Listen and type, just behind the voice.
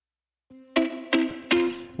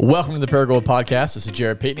Welcome to the Paragould Podcast. This is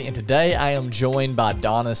Jared Pitney, and today I am joined by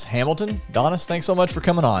Donis Hamilton. Donis, thanks so much for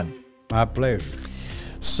coming on. My pleasure.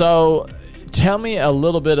 So, tell me a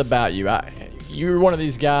little bit about you. You're one of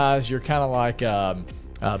these guys, you're kind of like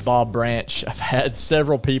Bob Branch. I've had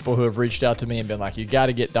several people who have reached out to me and been like, you got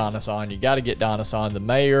to get Donis on. You got to get Donis on. The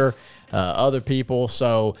mayor, other people.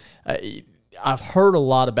 So, I've heard a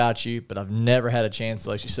lot about you, but I've never had a chance to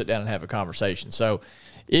let you sit down and have a conversation. So,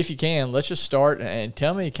 if you can, let's just start and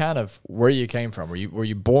tell me kind of where you came from. Were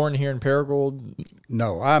you born here in Paragould?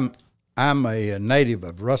 No, I'm a native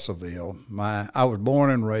of Russellville. I was born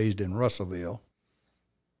and raised in Russellville.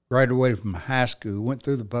 Graduated from high school, went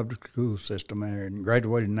through the public school system there, and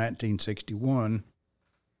graduated in 1961.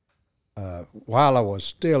 While I was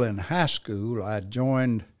still in high school, I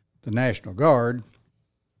joined the National Guard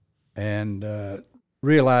and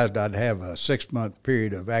realized I'd have a 6-month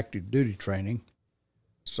period of active duty training.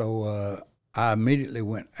 So I immediately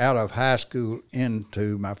went out of high school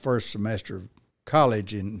into my first semester of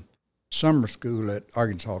college in summer school at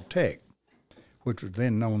Arkansas Tech, which was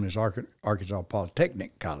then known as Arkansas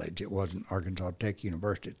Polytechnic College. It wasn't Arkansas Tech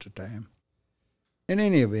University at the time. In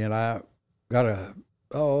any event, I got I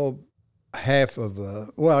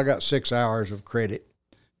got 6 hours of credit,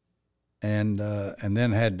 and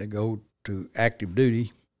then had to go to active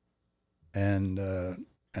duty, and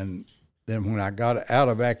then when I got out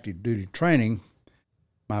of active duty training,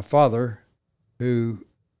 my father, who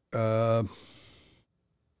had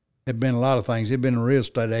been a lot of things, he'd been a real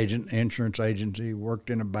estate agent, insurance agency, worked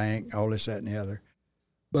in a bank, all this, that, and the other,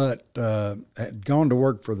 but had gone to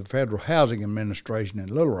work for the Federal Housing Administration in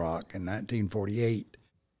Little Rock in 1948.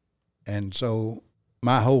 And so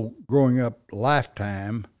my whole growing up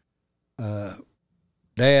lifetime,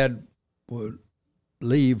 Dad would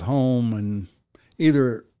leave home and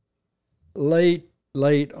either late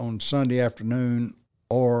on Sunday afternoon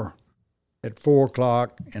or at 4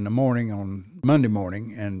 o'clock in the morning on Monday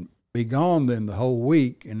morning, and be gone then the whole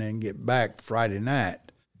week, and then get back Friday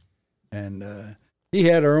night. And he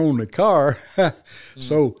had our only car,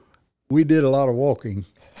 so we did a lot of walking.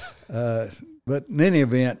 But in any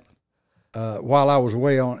event, while I was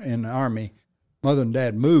away in the Army, Mother and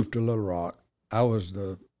Dad moved to Little Rock. I was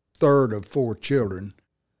the third of 4 children,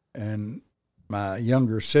 and my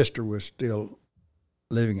younger sister was still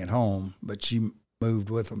living at home, but she moved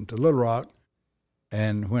with them to Little Rock.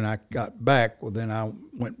 And when I got back, then I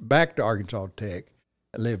went back to Arkansas Tech.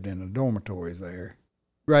 I lived in the dormitories there.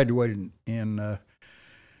 Graduated in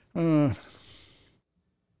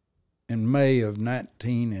May of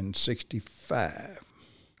 1965.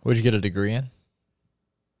 What did you get a degree in?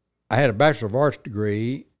 I had a Bachelor of Arts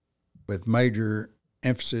degree with major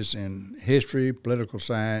emphasis in history, political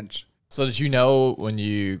science. So did you know when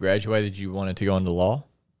you graduated you wanted to go into law,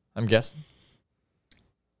 I'm guessing?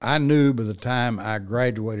 I knew by the time I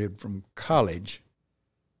graduated from college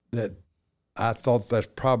that I thought that's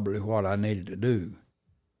probably what I needed to do.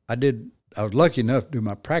 I was lucky enough to do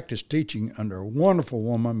my practice teaching under a wonderful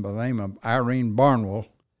woman by the name of Irene Barnwell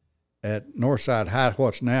at what's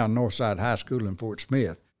now Northside High School in Fort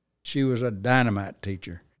Smith. She was a dynamite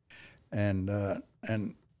teacher. And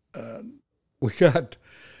we got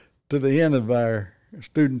to the end of our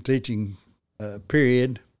student teaching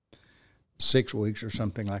period, 6 weeks or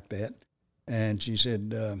something like that, and she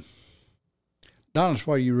said, Donis,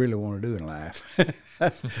 what do you really want to do in life?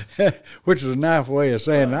 Which is a nice way of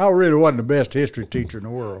saying I really wasn't the best history teacher in the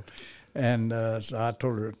world. And so I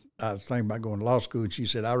told her I was thinking about going to law school, and she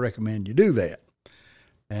said, I recommend you do that.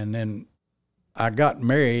 And then I got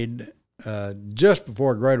married just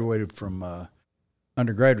before I graduated from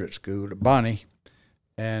undergraduate school at Bonnie.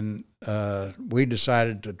 And we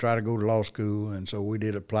decided to try to go to law school, and so we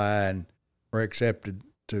did apply and were accepted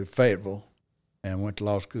to Fayetteville and went to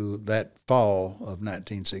law school that fall of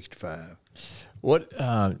 1965. What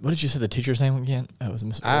did you say the teacher's name again? Was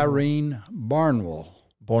Miss Irene Barnwell.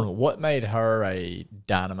 Barnwell. What made her a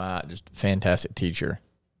dynamite, just fantastic teacher?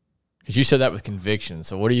 Because you said that with conviction.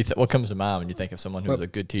 So what do you what comes to mind when you think of someone who was a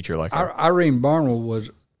good teacher like her? Irene Barnwell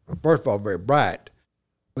was, first of all, very bright,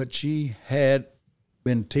 but she had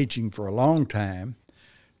been teaching for a long time.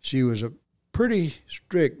 She was a pretty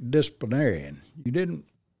strict disciplinarian. You didn't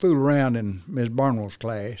fool around in Miss Barnwell's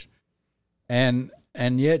class, and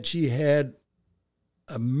yet she had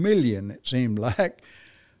a million, it seemed like,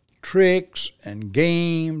 tricks and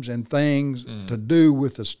games and things to do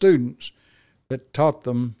with the students that taught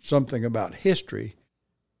them something about history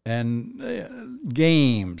and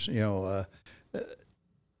games.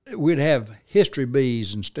 We'd have history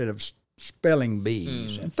bees instead of spelling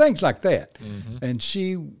bees and things like that. Mm-hmm. And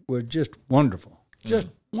she was just wonderful,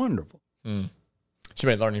 wonderful. She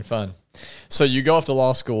made learning fun. So you go off to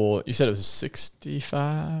law school. You said it was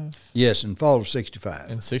 65? Yes, in fall of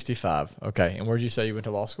 65. In 65. Okay. And where did you say you went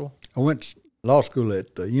to law school? I went to law school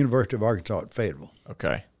at the University of Arkansas at Fayetteville.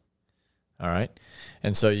 Okay. All right.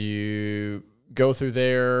 And so you go through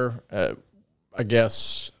there, I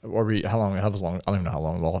guess, how long? I don't even know how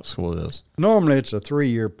long law school is. Normally it's a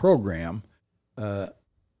 3-year program.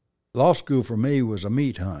 Law school for me was a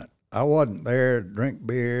meat hunt. I wasn't there to drink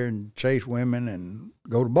beer and chase women and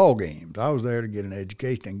go to ball games. I was there to get an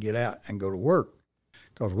education and get out and go to work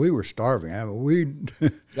because we were starving. I mean,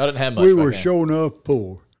 Y'all didn't have much. we were sure enough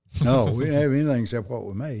poor. No, we didn't have anything except what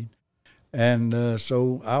we made. And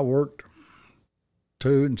so I worked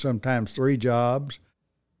 2 and sometimes 3 jobs,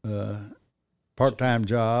 part-time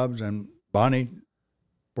jobs, and Bonnie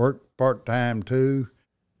worked part-time too.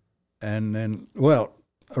 And then, well,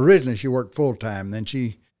 originally she worked full-time. Then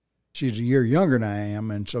she's a year younger than I am,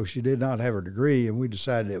 and so she did not have her degree, and we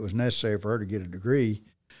decided it was necessary for her to get a degree.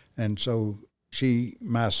 And so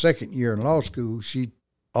my second year in law school, she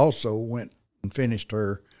also went and finished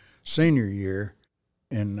her senior year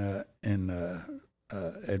at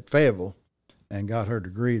Fayetteville and got her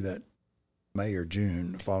degree that May or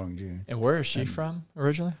June, the following June. And where is she from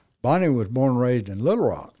originally? Bonnie was born and raised in Little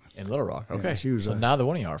Rock. In Little Rock, okay. Yeah, she was so neither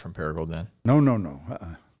one of y'all are from Paragould then? No.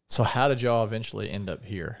 So how did y'all eventually end up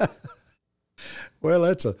here? Well,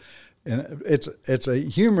 it's a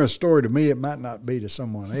humorous story to me. It might not be to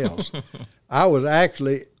someone else. I was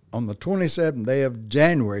actually on the 27th day of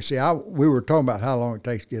January. See, we were talking about how long it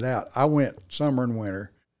takes to get out. I went summer and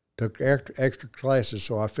winter, took extra classes,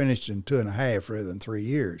 so I finished in 2.5 rather than 3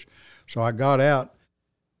 years. So I got out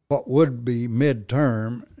what would be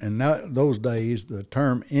midterm, and those days the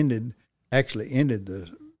term ended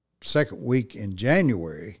the second week in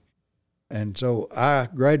January. And so I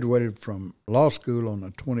graduated from law school on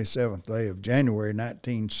the 27th day of January,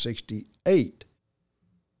 1968.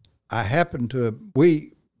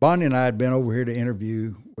 Bonnie and I had been over here to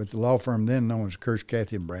interview with the law firm then known as Kurtz,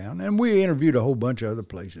 Cathy & Brown, and we interviewed a whole bunch of other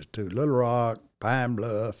places too, Little Rock, Pine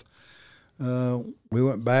Bluff. We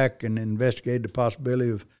went back and investigated the possibility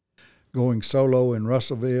of going solo in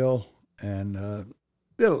Russellville, and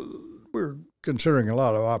we were considering a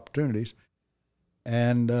lot of opportunities.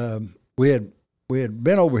 And we had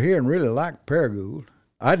been over here and really liked Paragould.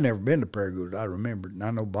 I'd never been to Paragould, I remembered, and I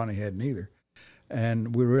know Bonnie hadn't either.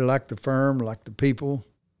 And we really liked the firm, liked the people,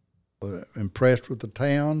 were impressed with the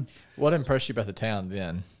town. What impressed you about the town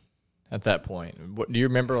then, at that point? Do you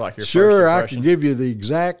remember your first impression? I can give you the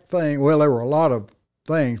exact thing. Well, there were a lot of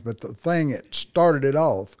things, but the thing that started it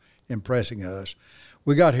off impressing us,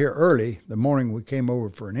 we got here early the morning we came over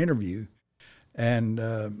for an interview, and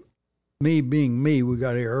me being me, we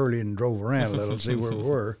got here early and drove around a little to see where we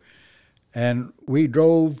were. And we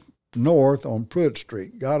drove north on Pruitt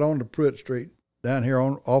Street, got onto Pruitt Street down here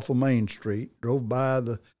off of Main Street, drove by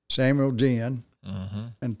the Samuel Ginn,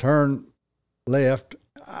 and turned left.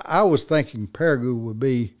 I was thinking Paragould would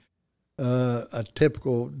be a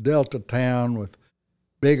typical Delta town with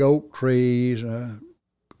big oak trees, a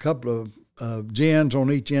couple of ginns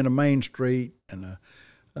on each end of Main Street, and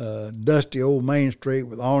a dusty old Main Street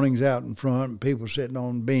with awnings out in front and people sitting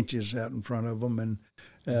on benches out in front of them, and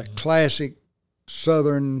a classic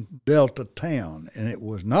southern Delta town, and it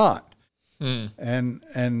was not. And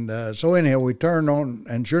so anyhow, we turned on,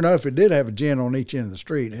 and sure enough, it did have a gin on each end of the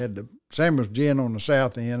street. It had the Samuel's Gin on the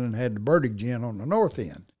south end and had the Burdick Gin on the north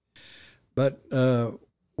end. But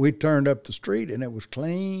we turned up the street, and it was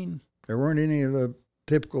clean. There weren't any of the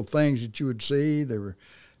typical things that you would see. There were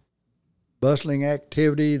bustling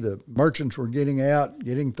activity. The merchants were getting out,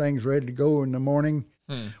 getting things ready to go in the morning.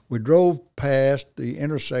 We drove past the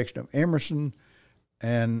intersection of Emerson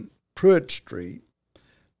and Pruitt Street,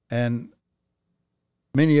 and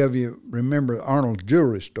many of you remember Arnold's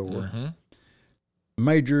Jewelry Store.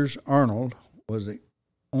 Majors Arnold was the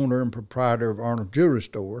owner and proprietor of Arnold's Jewelry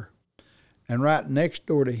Store, and right next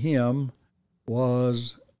door to him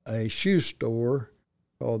was a shoe store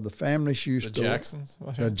called the Family Shoe Store. Jacksons?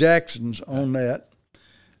 The Jacksons owned that.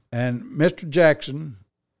 And Mr. Jackson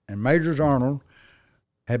and Majors Arnold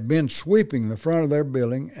had been sweeping the front of their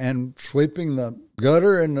building and sweeping the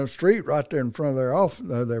gutter and the street right there in front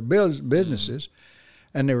of their businesses.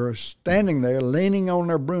 And they were standing there leaning on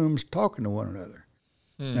their brooms talking to one another.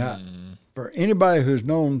 Now, for anybody who's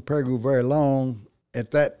known Paragould very long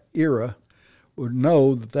at that era would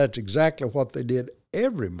know that that's exactly what they did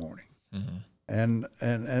every morning. And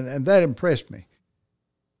that impressed me.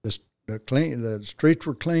 The streets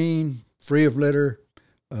were clean, free of litter.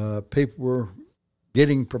 People were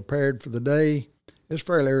getting prepared for the day. It was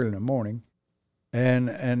fairly early in the morning. And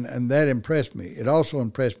that impressed me. It also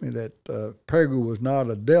impressed me that Paragould was not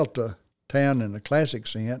a delta town in the classic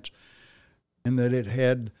sense, in that it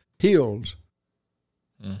had hills,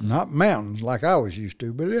 not mountains like I was used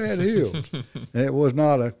to, but it had hills. And it was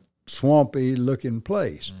not a swampy-looking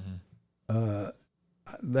place.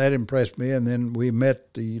 That impressed me. And then we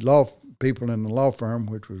met the law people in the law firm,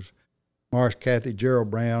 which was Morris Cathy,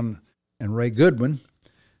 Gerald Brown, and Ray Goodwin,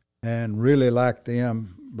 and really liked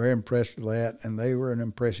them. Very impressed with that, and they were an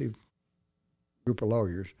impressive group of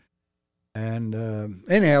lawyers. And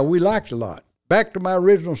anyhow, we liked a lot. Back to my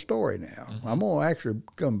original story now. I'm going to actually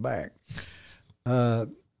come back. I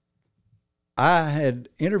had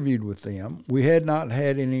interviewed with them. We had not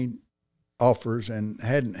had any offers and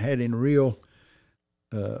hadn't had any real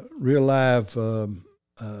live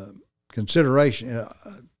consideration,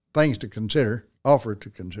 things to consider, offer to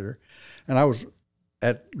consider. And I was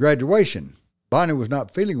at graduation. Bonnie was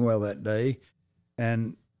not feeling well that day,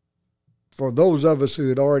 and for those of us who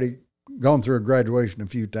had already gone through a graduation a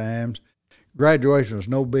few times, graduation was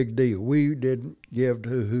no big deal. We didn't give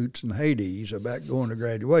two hoots and Hades about going to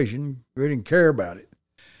graduation. We didn't care about it.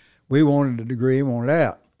 We wanted a degree and wanted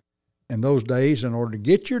out. In those days, in order to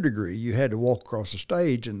get your degree, you had to walk across the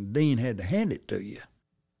stage, and the dean had to hand it to you.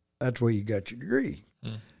 That's where you got your degree.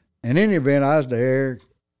 In any event, I was there,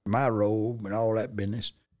 my robe and all that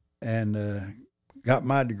business, and got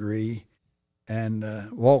my degree and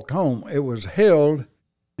walked home. It was held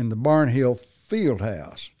in the Barnhill Field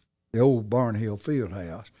House, the old Barnhill Field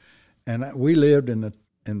House, and we lived in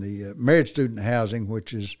the married student housing,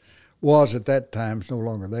 which was at that time, it's no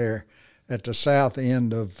longer there, at the south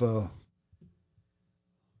end of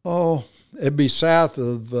it'd be south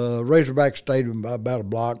of Razorback Stadium by about a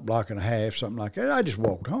block and a half, something like that. I just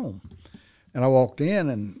walked home, and I walked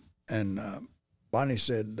in, and Bonnie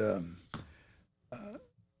said,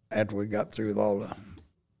 after we got through with all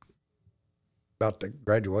about the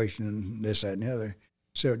graduation and this, that, and the other,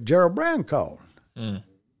 said, Gerald Brown called.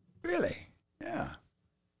 Really? Yeah.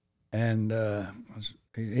 And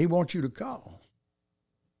he wants you to call.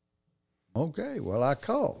 Okay, well, I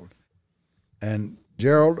called. And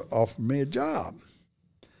Gerald offered me a job.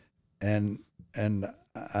 And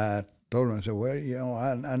I told him, I said, well,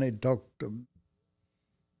 I need to talk to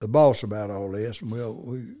the boss about all this, and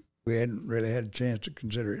we hadn't really had a chance to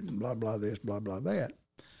consider it, and blah, blah, this, blah, blah, that.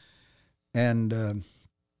 And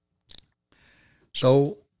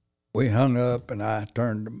so we hung up, and I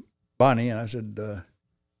turned to Bonnie, and I said, that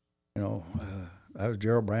was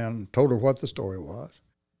Gerald Brown, told her what the story was.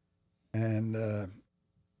 And I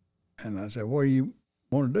said, what do you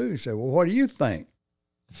want to do? He said, well, what do you think?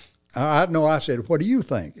 I said, what do you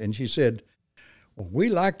think? And she said, well, we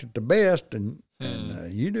liked it the best, and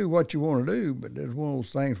you do what you want to do, but there's one of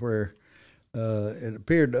those things where it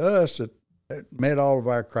appeared to us that it met all of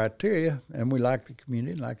our criteria, and we liked the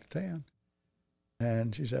community and liked the town.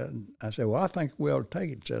 And I said, well, I think we ought to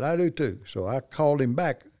take it. She said, I do too. So I called him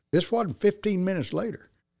back. This wasn't 15 minutes later.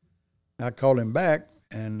 I called him back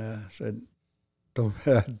and said,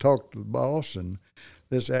 I talked to the boss and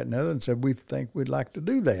this, that, and the other, and said, we think we'd like to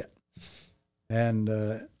do that. And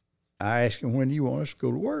I asked him, when do you want us to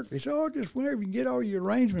go to work? He said, just whenever you get all your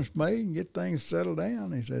arrangements made and get things settled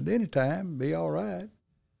down. He said, anytime, be all right.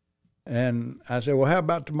 And I said, well, how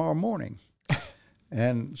about tomorrow morning?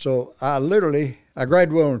 And so I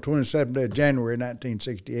graduated on the 27th day of January,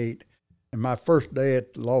 1968. And my first day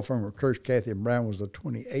at the law firm of Kirsch, Cathy, and Brown was the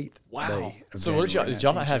 28th day of So January. did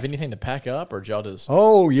y'all not have anything to pack up, or did y'all just...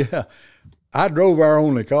 Oh, yeah. I drove our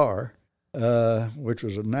only car, which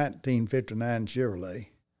was a 1959 Chevrolet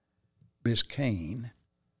Biscayne,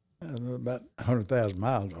 about 100,000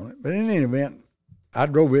 miles on it. But in any event, I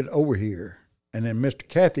drove it over here. And then Mr.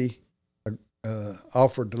 Cathy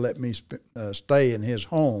offered to let me stay in his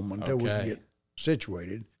home until we could get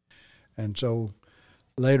situated. And so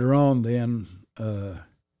later on then,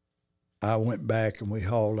 I went back and we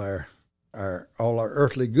hauled all our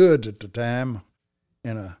earthly goods at the time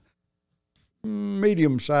in a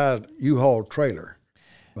medium-sized U-Haul trailer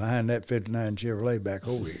behind that 59 Chevrolet back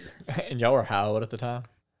over here. And y'all were how old at the time?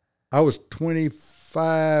 I was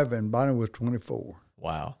 25 and Bonnie was 24.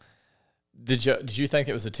 Wow. Did you think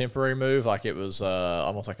it was a temporary move, like it was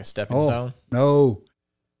almost like a stepping stone? No,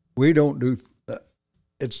 we don't do.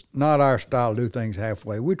 It's not our style to do things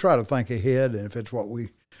halfway. We try to think ahead, and if it's what we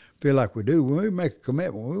feel like we do, when we make a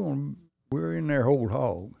commitment, we're in there whole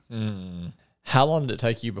hog. How long did it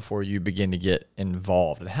take you before you begin to get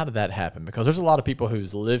involved, and how did that happen? Because there's a lot of people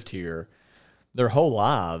who's lived here their whole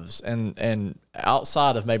lives, and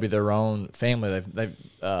outside of maybe their own family, they've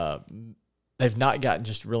they've not gotten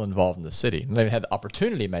just real involved in the city. And they've had the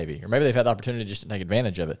opportunity maybe, or maybe they've had the opportunity just to take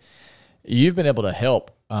advantage of it. You've been able to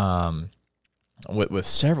help with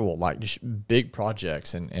several like just big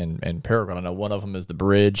projects in Paragon. I know one of them is the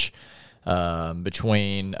bridge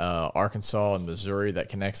between Arkansas and Missouri that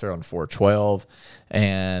connects there on 412,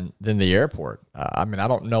 and then the airport. I mean, I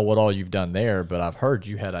don't know what all you've done there, but I've heard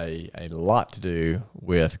you had a lot to do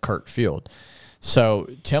with Kirk Field. So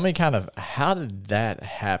tell me kind of how did that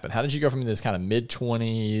happen? How did you go from this kind of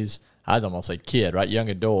mid-20s, I'd almost say kid, right, young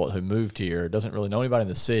adult who moved here, doesn't really know anybody in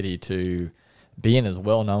the city, to being as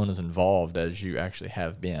well-known, as involved as you actually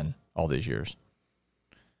have been all these years?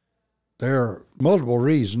 There are multiple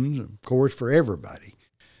reasons, of course, for everybody.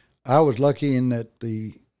 I was lucky in that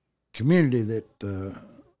the community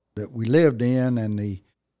that we lived in and the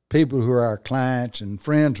people who are our clients and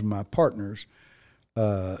friends of my partners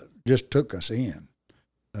just took us in.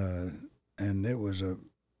 And it was a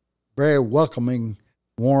very welcoming,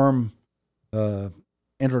 warm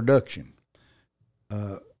introduction.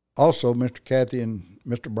 Also, Mr. Cathy and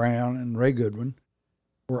Mr. Brown and Ray Goodwin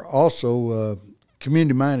were also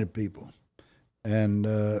community-minded people, and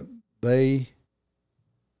they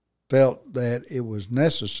felt that it was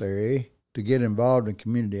necessary to get involved in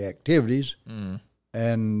community activities,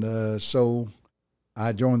 and so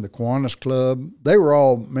I joined the Kiwanis Club. They were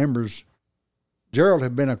all members. Gerald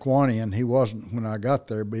had been a Kiwanian. He wasn't when I got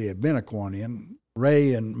there, but he had been a Kiwanian.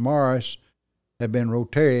 Ray and Morris had been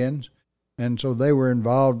Rotarians, and so they were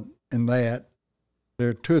involved in that. There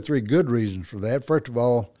are 2 or 3 good reasons for that. First of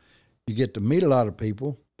all, you get to meet a lot of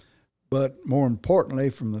people, but more importantly,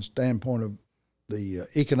 from the standpoint of the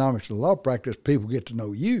economics of law practice, people get to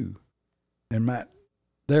know you and might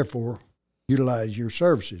therefore utilize your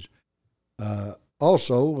services.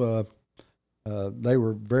 Also, they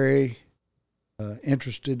were very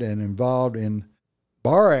interested and involved in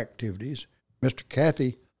bar activities. Mr.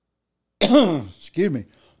 Cathy, excuse me,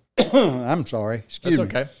 I'm sorry, excuse me.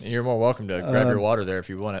 That's okay. You're more welcome to grab your water there if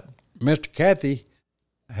you want it. Mr. Cathy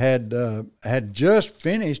had just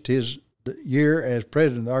finished his year as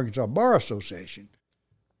president of the Arkansas Bar Association,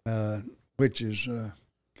 which is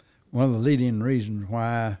one of the leading reasons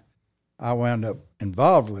why I wound up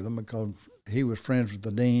involved with him, because he was friends with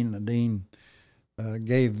the dean. The dean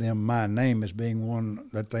gave them my name as being one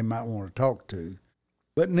that they might want to talk to.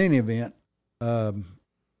 But in any event, they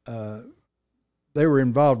were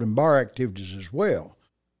involved in bar activities as well,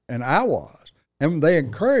 and I was, and they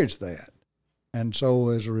encouraged that. And so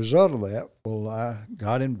as a result of that, well, I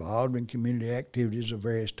got involved in community activities of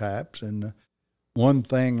various types, and one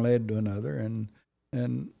thing led to another.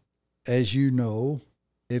 And as you know,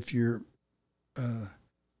 if you're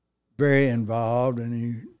very involved and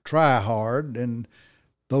you try hard, then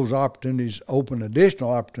those opportunities open additional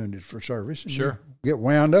opportunities for service. And Sure. you get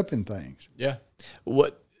wound up in things. Yeah.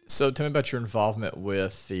 So tell me about your involvement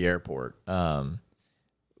with the airport.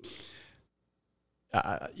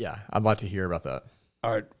 I'd like to hear about that.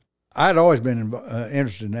 All right. I'd always been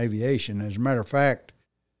interested in aviation. As a matter of fact,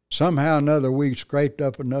 somehow or another, we scraped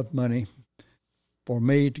up enough money for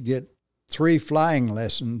me to get 3 flying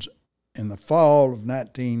lessons in the fall of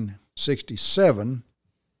 1967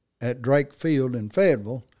 at Drake Field in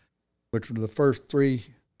Fayetteville, which were the first 3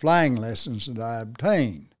 flying lessons that I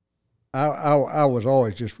obtained. I was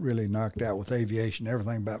always just really knocked out with aviation,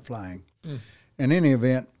 everything about flying. In any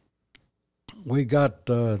event, we got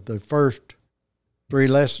the first 3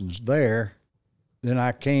 lessons there. Then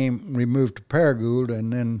we moved to Paragould,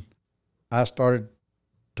 and then I started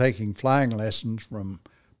taking flying lessons from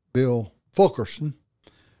Bill Fulkerson.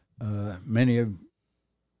 Many of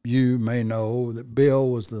you may know that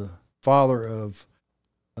Bill was the father of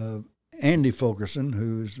Andy Fulkerson,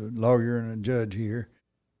 who's a lawyer and a judge here,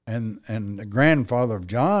 and the grandfather of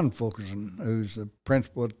John Fulkerson, who's the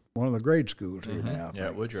principal at one of the grade schools here now. Yeah,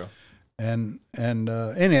 Woodrow. And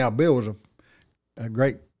anyhow, Bill was a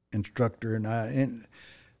great instructor, and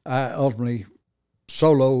I ultimately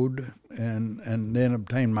soloed and then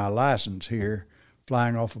obtained my license here,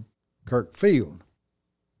 flying off of Kirk Field.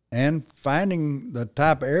 And finding the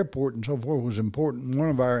type of airport and so forth was important, one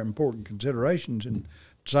of our important considerations in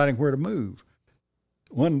deciding where to move.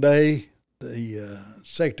 One day, the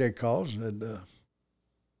secretary calls and said,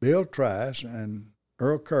 Bill Trice and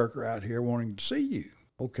Earl Kirk are out here wanting to see you.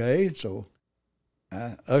 Okay, so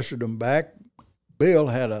I ushered them back. Bill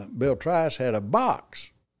Trice had a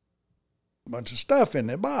box, a bunch of stuff in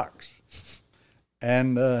the box.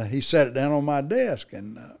 And he set it down on my desk,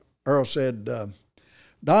 and Earl said,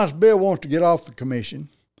 Don's Bill wants to get off the commission,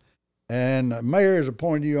 and the mayor has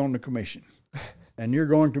appointed you on the commission, and you're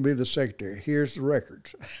going to be the secretary. Here's the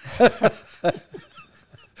records.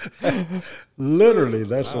 Literally,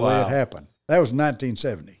 that's the way Wow. it happened. That was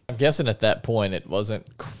 1970. I'm guessing at that point it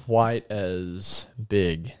wasn't quite as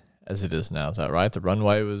big as it is now. Is that right? The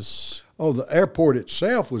runway was Oh, the airport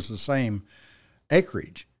itself was the same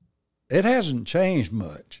acreage. It hasn't changed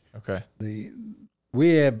much. okay. We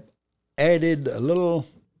have added a little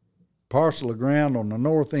parcel of ground on the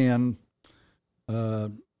north end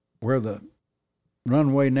where the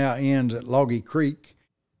runway now ends at Loggy Creek,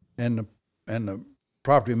 and the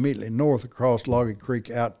property immediately north across Loggy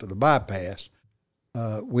Creek out to the bypass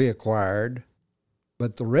we acquired,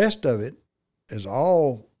 but the rest of it is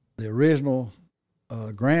all the original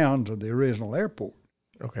grounds of the original airport.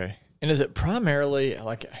 Okay. And is it primarily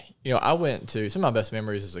like, I went to some of my best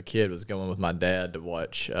memories as a kid was going with my dad to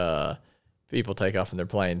watch people take off in their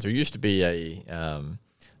planes. There used to be a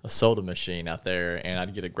soda machine out there, and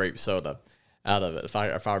I'd get a grape soda out of it if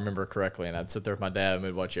I remember correctly. And I'd sit there with my dad and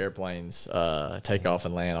we'd watch airplanes take off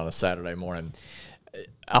and land on a Saturday morning.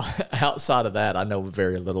 Outside of that, I know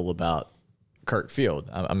very little about Kirk Field.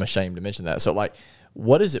 I'm ashamed to mention that. So, like,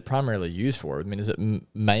 what is it primarily used for? I mean, is it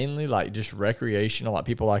mainly like just recreational, like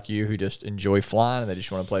people like you who just enjoy flying and they just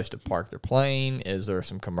want a place to park their plane? Is there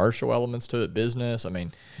some commercial elements to it, business? I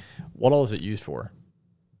mean, what all is it used for?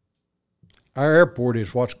 Our airport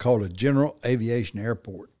is what's called a general aviation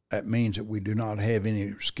airport. That means that we do not have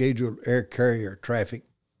any scheduled air carrier traffic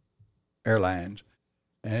airlines,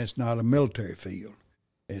 and it's not a military field.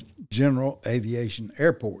 It's general aviation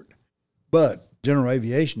airport. But general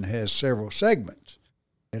aviation has several segments.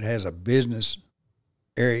 It has a business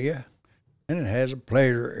area, and it has a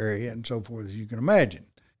pleasure area, and so forth, as you can imagine.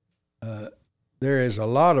 There is a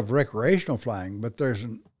lot of recreational flying, but there's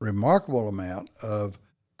a remarkable amount of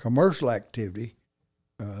commercial activity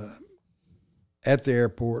at the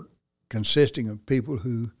airport, consisting of people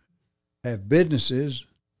who have businesses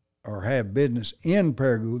or have business in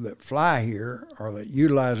Paragould that fly here or that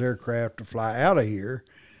utilize aircraft to fly out of here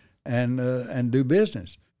and do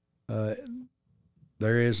business.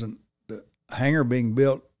 There is a hangar being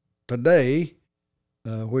built today,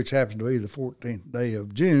 which happens to be the 14th day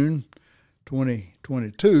of June,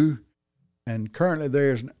 2022, and currently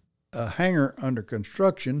there's a hangar under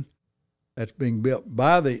construction that's being built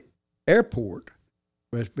by the airport,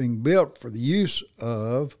 but it's being built for the use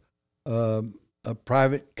of a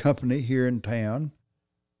private company here in town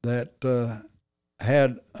that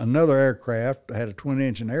had another aircraft, had a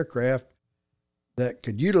twin-engine aircraft that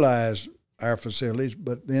could utilize our facilities,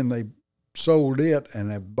 but then they sold it and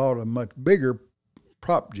have bought a much bigger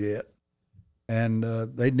prop jet, and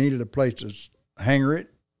they needed a place to hangar it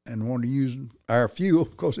and wanted to use our fuel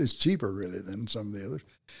because it's cheaper really than some of the others.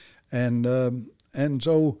 And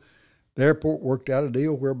so the airport worked out a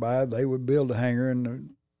deal whereby they would build a hangar and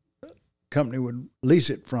the company would lease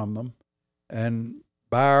it from them and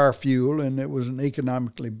buy our fuel, and it was an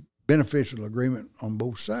economically beneficial agreement on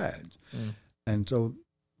both sides. And so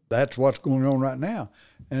that's what's going on right now.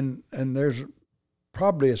 And there's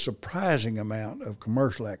probably a surprising amount of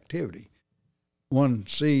commercial activity. One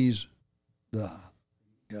sees the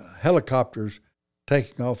helicopters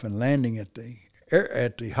taking off and landing at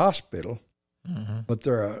the hospital, but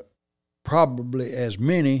there are probably as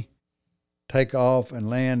many take off and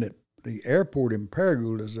land at the airport in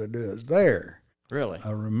Paragould as there does there. Really?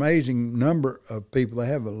 An amazing number of people. They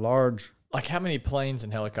have a large... Like how many planes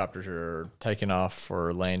and helicopters are taking off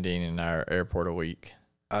or landing in our airport a week?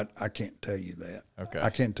 I can't tell you that. Okay. I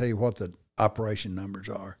can't tell you what the operation numbers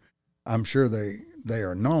are. I'm sure they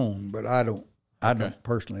are known, but I don't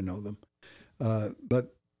personally know them.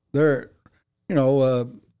 But they're,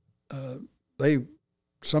 they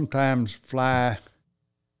sometimes fly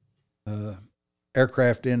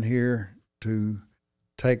aircraft in here to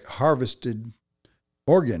take harvested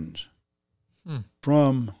organs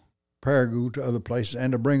from Paragould to other places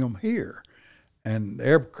and to bring them here. And the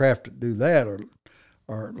aircraft that do that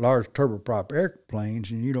are large turboprop airplanes,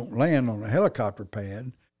 and you don't land on a helicopter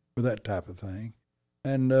pad for that type of thing.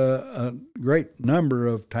 And a great number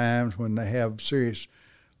of times when they have serious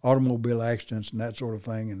automobile accidents and that sort of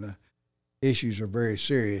thing, and the issues are very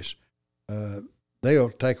serious, they'll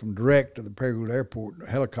take them direct to the Paragould Airport. The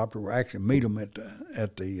helicopter will actually meet them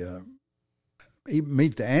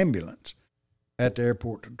meet the ambulance at the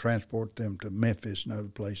airport to transport them to Memphis and other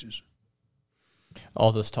places.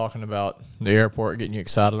 All this talking about the airport getting you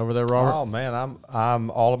excited over there, Robert? Oh man, I'm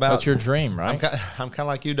all about. That's your dream, right? I'm kind of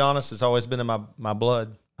like you, Donis. It's always been in my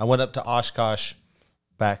blood. I went up to Oshkosh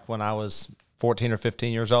back when I was 14 or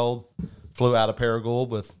 15 years old. Flew out of Paragould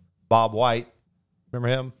with Bob White. Remember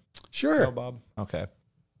him? Sure. Bob. Okay.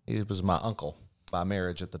 He was my uncle by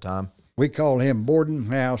marriage at the time. We call him Boarding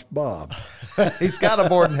House Bob. He's got a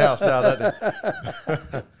boarding house now, doesn't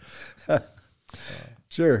he?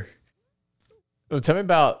 Sure. Well, tell me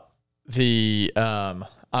about the.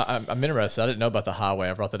 I'm interested. I didn't know about the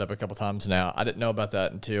highway. I brought that up a couple times now. I didn't know about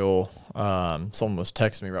that until someone was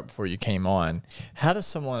texting me right before you came on. How does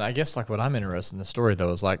someone? I guess like what I'm interested in the story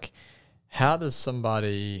though is like, how does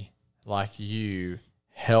somebody like you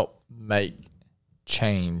help make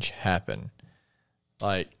change happen?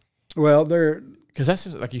 Like, Well, there. because that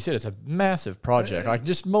seems like you said, it's a massive project. Like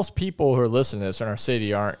just most people who are listening to this in our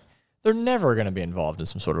city they're never going to be involved in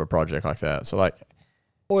some sort of a project like that. So like,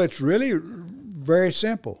 Well, it's really very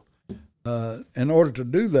simple. In order to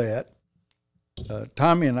do that,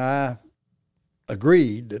 Tommy and I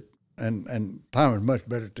agreed that, and Tommy was much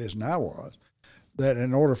better at this than I was, that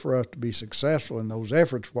in order for us to be successful in those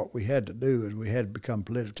efforts, what we had to do is we had to become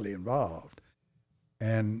politically involved.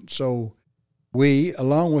 And so we,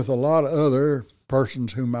 along with a lot of other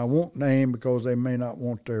persons whom I won't name because they may not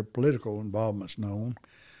want their political involvements known,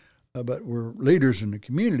 but were leaders in the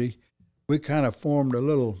community, we kind of formed a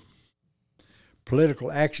little political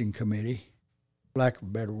action committee, lack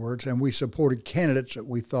of better words, and we supported candidates that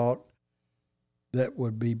we thought that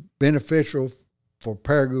would be beneficial for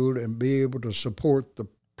Paragould and be able to support the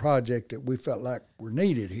project that we felt like were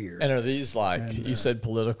needed here. and are these like, you said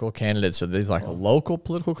political candidates, are these like local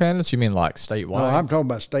political candidates? You mean like statewide? No, I'm talking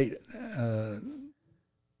about state,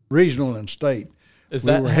 regional and state. Is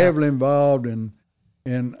We that were how- heavily involved in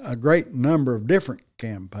a great number of different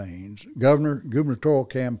campaigns, gubernatorial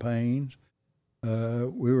campaigns.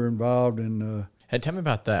 We were involved in. Hey, tell me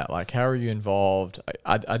about that. Like, how are you involved?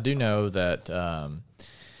 I do know that,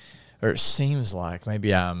 or it seems like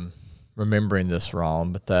maybe I'm remembering this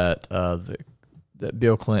wrong, but that that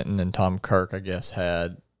Bill Clinton and Tom Kirk, I guess,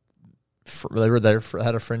 had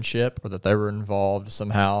a friendship, or that they were involved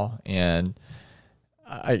somehow, and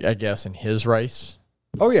I guess in his race.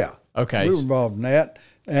 Oh yeah, Okay, we were involved in that.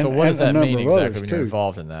 And, so what does and a that number mean of exactly others, when too. you're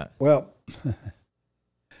involved in that? Well,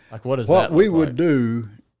 Like, what does what that we look would like? do,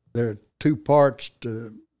 there are two parts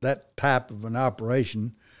to that type of an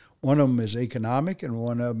operation. One of them is economic, and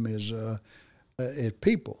one of them is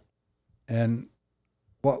people. And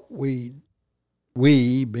what we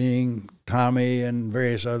being Tommy and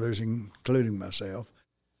various others, including myself,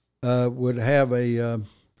 would have an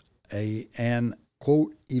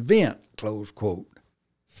quote event, close quote.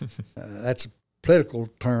 That's a political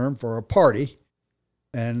term for a party,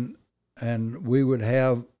 and we would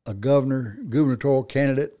have a gubernatorial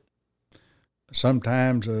candidate,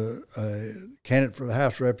 sometimes a candidate for the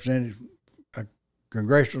House of Representatives, a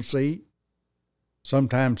congressional seat,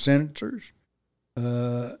 sometimes senators,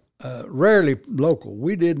 rarely local.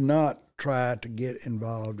 We did not try to get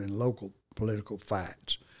involved in local political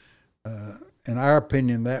fights. In our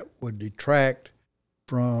opinion, that would detract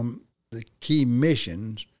from the key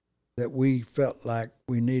missions that we felt like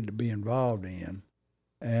we needed to be involved in.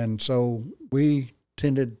 And so we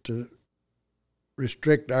tended to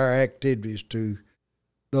restrict our activities to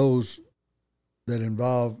those that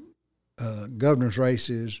involve governor's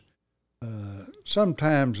races,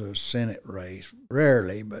 sometimes a Senate race,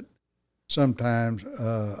 rarely, but sometimes.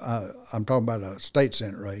 I'm talking about a state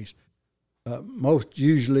Senate race. Most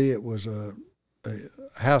usually it was a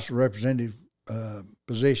House of Representatives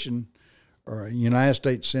position or a United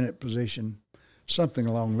States Senate position, something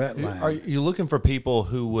along that line. Are you looking for people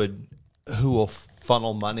who will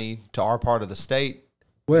funnel money to our part of the state?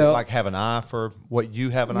 Well, like have an eye for what you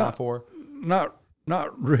have an eye for? Not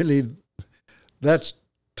really. That's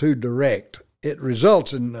too direct. It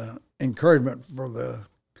results in encouragement for the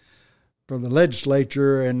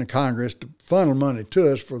legislature and the Congress to funnel money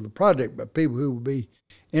to us for the project, but people who will be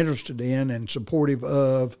interested in and supportive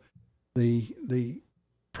of the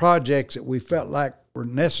projects that we felt like were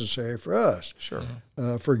necessary for us. Sure.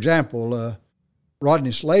 For example,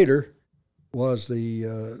 Rodney Slater was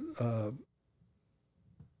the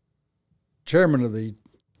chairman of the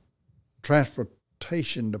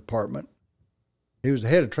Transportation Department. He was the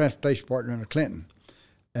head of Transportation Department under Clinton.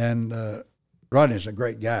 And Rodney's a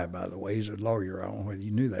great guy, by the way. He's a lawyer. I don't know whether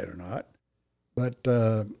you knew that or not. But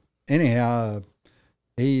anyhow,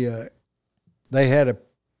 they had a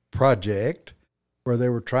project where they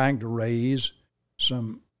were trying to raise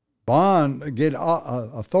some get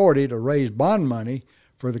authority to raise bond money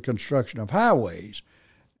for the construction of highways.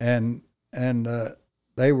 And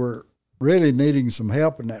they were really needing some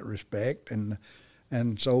help in that respect. And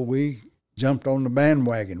so we jumped on the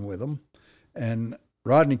bandwagon with them. And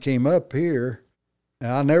Rodney came up here,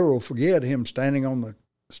 and I never will forget him standing on the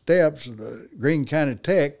steps of the Greene County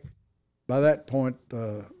Tech. By that point,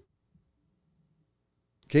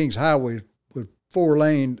 Kings Highway was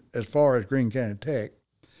 4-lane as far as Greene County Tech,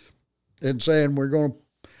 and saying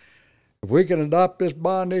if we can adopt this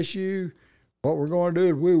bond issue, what we're going to do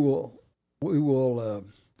is we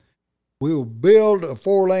will build a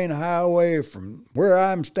 4-lane highway from where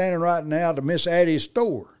I'm standing right now to Miss Addie's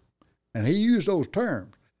store. And he used those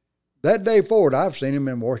terms. That day forward, I've seen him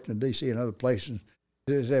in Washington, D.C. and other places.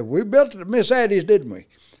 He said, we built it at Miss Addie's, didn't we?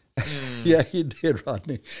 Yeah, he did,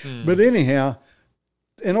 Rodney. But anyhow,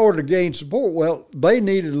 in order to gain support, well, they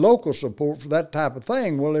needed local support for that type of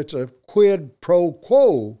thing. Well, it's a quid pro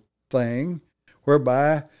quo thing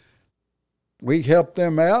whereby we help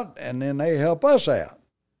them out and then they help us out.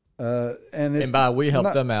 And by we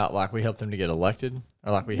help them out, like we help them to get elected?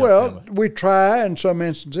 Or like we help them we try. In some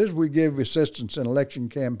instances, we give assistance in election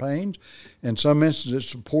campaigns. In some instances,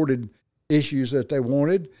 supported issues that they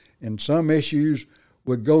wanted. In some issues,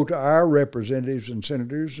 would go to our representatives and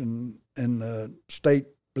senators and state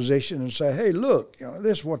position and say, hey, look,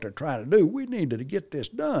 this is what they're trying to do. We need to get this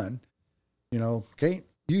done. Can't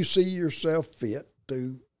you see yourself fit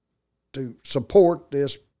to support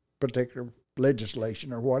this particular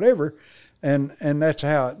legislation or whatever? And that's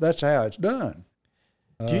how it's done.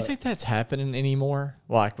 Do you think that's happening anymore,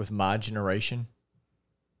 like with my generation?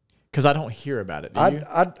 Because I don't hear about it. Do you?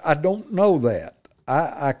 I don't know that.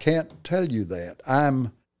 I can't tell you that.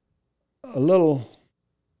 I'm a little.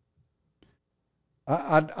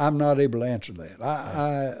 I'm not able to answer that.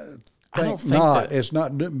 I think not. That. It's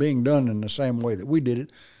not being done in the same way that we did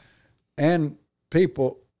it, and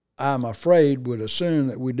people, I'm afraid, would assume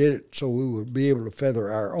that we did it so we would be able to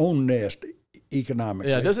feather our own nest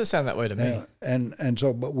economically. Yeah, it doesn't sound that way to me. And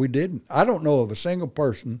so, but we didn't. I don't know of a single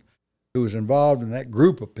person who was involved in that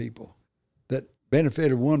group of people that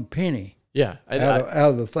benefited one penny. Yeah,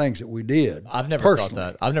 out of the things that we did. I've never thought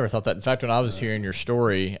that. I've never thought that. In fact, when I was hearing your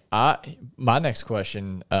story, my next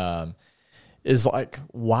question is like,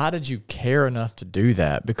 why did you care enough to do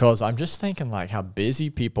that? Because I'm just thinking like how busy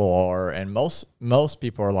people are, and most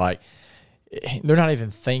people are like, they're not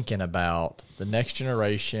even thinking about the next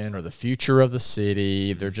generation or the future of the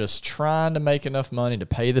city. They're just trying to make enough money to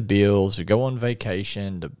pay the bills, to go on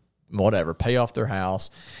vacation, to whatever, pay off their house,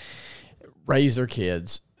 raise their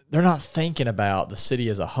kids. They're not thinking about the city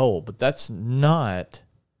as a whole, but that's not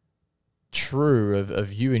true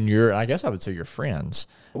of you and I guess I would say your friends.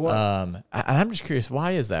 And I'm just curious,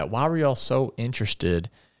 why is that? Why were y'all so interested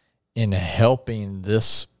in helping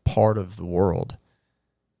this part of the world?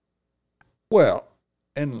 Well,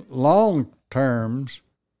 in long terms,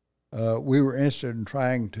 we were interested in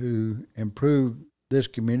trying to improve this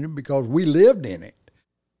community because we lived in it,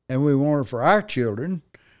 and we wanted for our children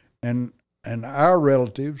and our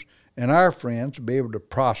relatives and our friends to be able to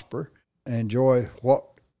prosper and enjoy what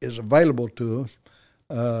is available to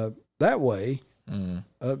us that way.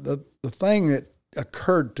 The thing that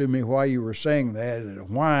occurred to me while you were saying that and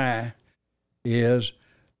why is,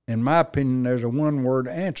 in my opinion, there's a one-word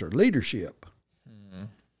answer: leadership.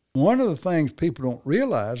 One of the things people don't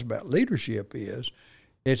realize about leadership is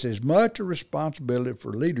it's as much a responsibility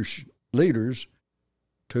for leaders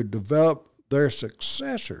to develop their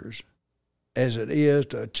successors as it is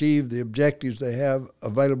to achieve the objectives they have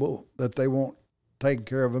available that they want taken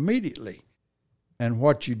care of immediately. And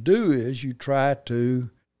what you do is you try to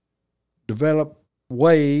develop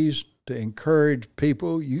ways to encourage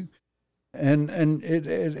people. And it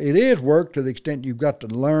is work to the extent you've got to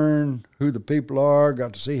learn who the people are,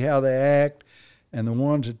 got to see how they act, and the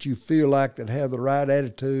ones that you feel like that have the right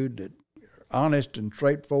attitude, that are honest and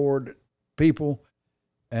straightforward people,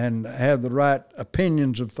 and have the right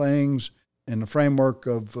opinions of things in the framework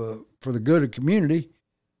of for the good of the community,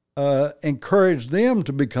 encourage them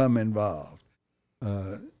to become involved.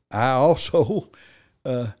 I also,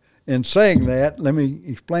 in saying that, let me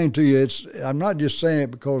explain to you, I'm not just saying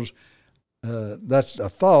it because that's a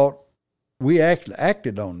thought. We actually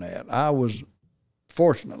acted on that. I was,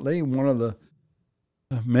 fortunately, one of the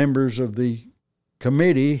members of the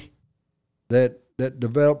committee that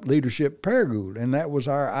developed Leadership Paragould, and that was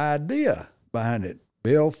our idea behind it.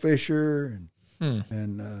 Bill Fisher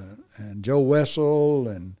and Joe Wessel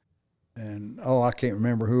and I can't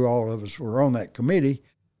remember who all of us were on that committee,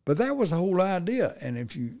 but that was the whole idea. And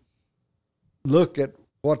if you look at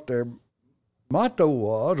what their motto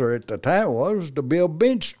was, or at the time was to build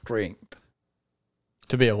bench strength.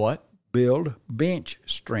 To be a what? Build bench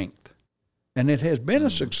strength. And it has been a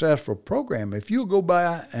successful program. If you go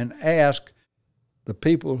by and ask the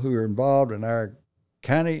people who are involved in our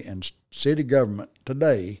county and city government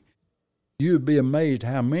today, you would be amazed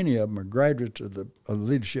how many of them are graduates of the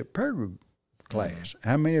Leadership Paragould class,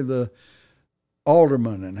 how many of the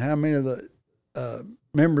aldermen and how many of the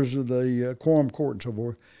members of the quorum court and so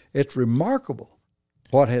forth. It's remarkable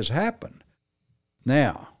what has happened.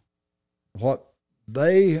 Now, what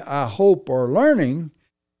they, I hope, are learning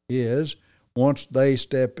is once they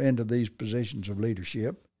step into these positions of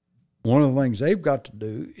leadership, one of the things they've got to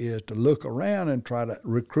do is to look around and try to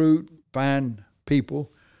recruit, find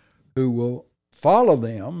people who will follow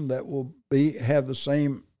them that will have the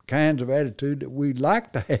same kinds of attitude that we'd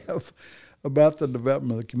like to have about the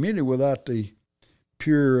development of the community without the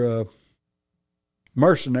pure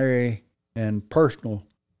mercenary and personal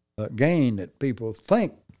gain that people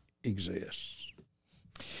think exists.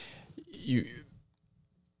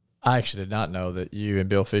 I actually did not know that you and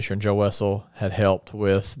Bill Fisher and Joe Wessel had helped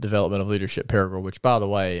with development of Leadership Paragould, which, by the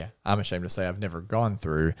way, I'm ashamed to say I've never gone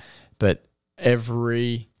through, but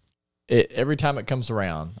every time it comes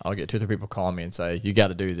around, I'll get 2 or 3 people calling me and say, you got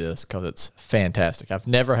to do this because it's fantastic. I've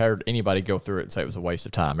never heard anybody go through it and say it was a waste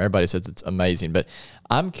of time. Everybody says it's amazing, but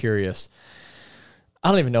I'm curious. I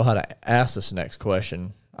don't even know how to ask this next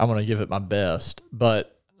question. I'm going to give it my best,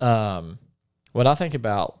 but when I think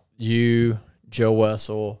about you, Joe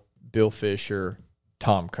Wessel, Bill Fisher,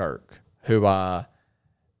 Tom Kirk, who I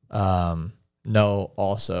know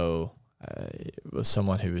also was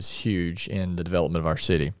someone who was huge in the development of our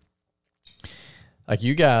city. Like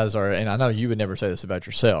you guys are, and I know you would never say this about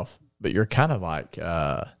yourself, but you're kind of like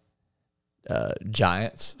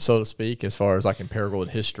giants, so to speak, as far as like in Paragould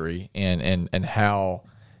history and how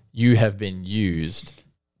you have been used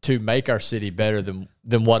to make our city better than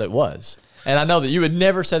what it was. And I know that you would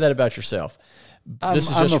never say that about yourself. I'm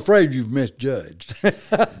afraid you've misjudged.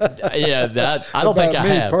 Yeah, that I don't think I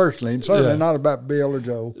have. Me personally, and certainly not about Bill or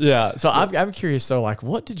Joe. Yeah, so I'm curious. So, like,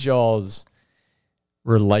 what did y'all's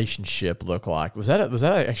relationship look like? Was that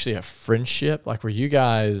actually a friendship? Like, were you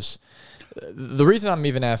guys? The reason I'm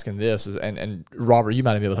even asking this is, and Robert, you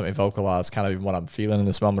might be able to help me vocalize kind of what I'm feeling in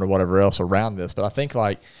this moment or whatever else around this. But I think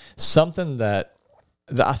like something that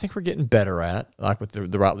I think we're getting better at, like with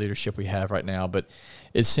the right leadership we have right now. But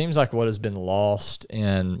it seems like what has been lost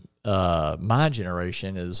in my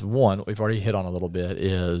generation is, one, what we've already hit on a little bit,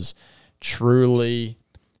 is truly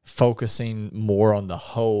focusing more on the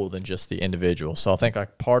whole than just the individual. So I think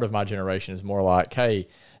like part of my generation is more like, hey,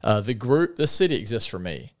 the city exists for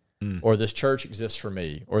me, or this church exists for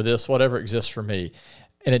me, or this whatever exists for me.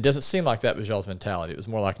 And it doesn't seem like that was y'all's mentality. It was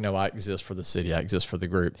more like, no, I exist for the city, I exist for the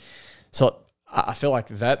group. So I feel like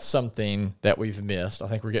that's something that we've missed. I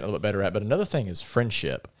think we're getting a little bit better at. But another thing is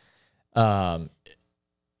friendship. I'm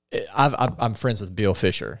friends with Bill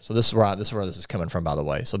Fisher, so this is where this is coming from, by the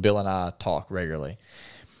way. So Bill and I talk regularly.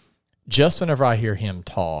 Just whenever I hear him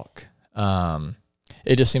talk,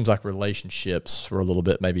 it just seems like relationships were a little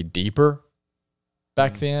bit maybe deeper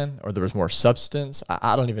back then, or there was more substance.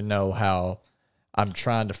 I don't even know how I'm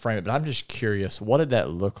trying to frame it, but I'm just curious. What did that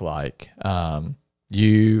look like?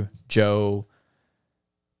 You, Joe,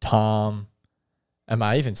 Tom, am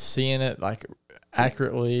I even seeing it like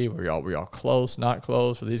accurately? Were y'all close, not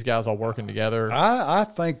close? Were these guys all working together? I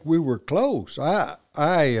think we were close. I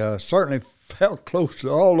certainly felt close to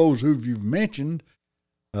all those who you've mentioned.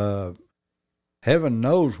 Heaven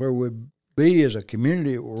knows where we'd be as a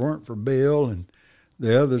community if it weren't for Bill and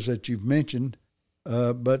the others that you've mentioned.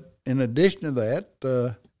 But in addition to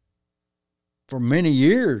that, for many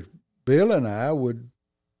years, Bill and I would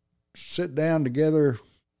sit down together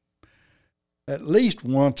at least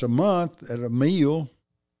once a month at a meal,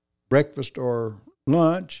 breakfast or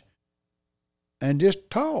lunch, and just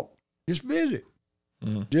talk, just visit,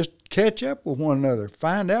 just catch up with one another,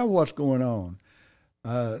 find out what's going on.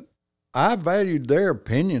 I valued their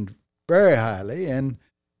opinions very highly, and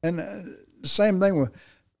the same thing with,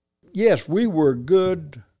 yes, we were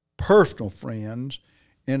good personal friends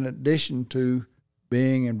in addition to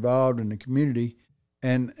being involved in the community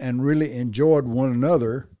and really enjoyed one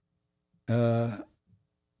another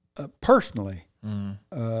personally.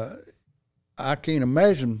 I can't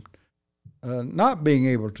imagine not being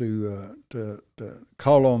able to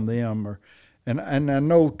call on them, and I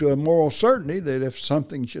know to a moral certainty that if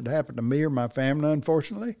something should happen to me or my family,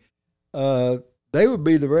 unfortunately, they would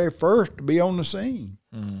be the very first to be on the scene.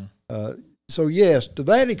 So yes, to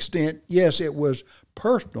that extent, yes, it was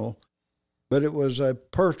personal, but it was a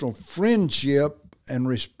personal friendship and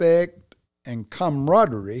respect and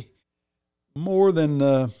camaraderie more than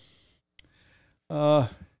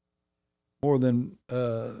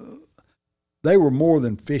they were more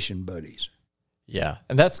than fishing buddies. Yeah,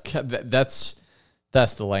 and that's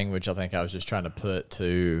the language I think I was just trying to put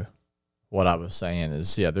to what I was saying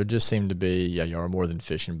is, yeah, there just seemed to be, you're more than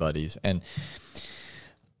fishing buddies. And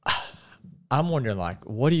I'm wondering, like,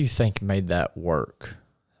 what do you think made that work?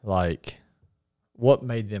 Like, what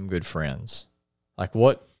made them good friends? Like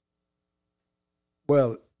what?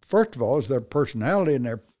 Well, first of all, is their personality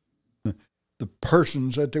and the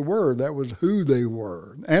persons that they were. That was who they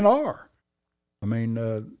were and are. I mean,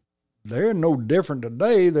 they're no different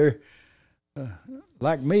today. They're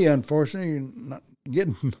like me, unfortunately, not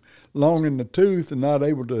getting long in the tooth and not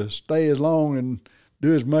able to stay as long and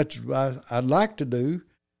do as much as I'd like to do,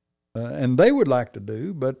 and they would like to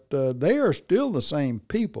do, but they are still the same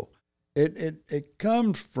people. It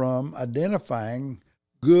comes from identifying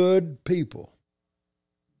good people,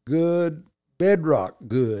 good bedrock,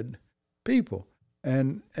 good people,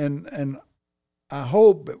 and I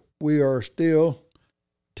hope that we are still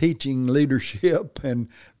teaching leadership and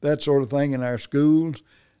that sort of thing in our schools.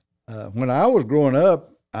 When I was growing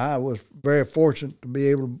up, I was very fortunate to be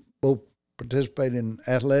able to both participate in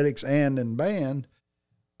athletics and in band,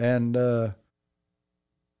 and the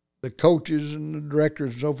coaches and the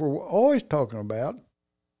directors and so forth were always talking about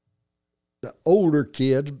the older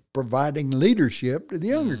kids providing leadership to the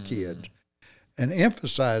younger kids and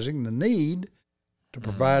emphasizing the need to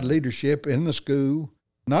provide leadership in the school,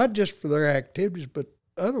 not just for their activities, but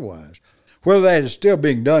otherwise. Whether that is still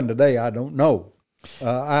being done today, I don't know.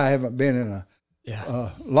 I haven't been in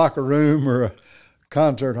a locker room or a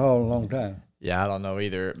concert hall in a long time. Yeah, I don't know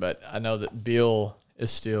either, but I know that Bill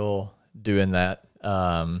is still doing that.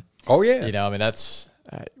 Oh, yeah. You know, I mean, that's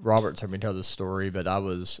Robert's heard me tell this story, but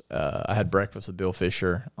I had breakfast with Bill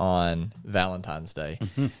Fisher on Valentine's Day.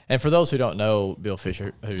 Mm-hmm. And for those who don't know Bill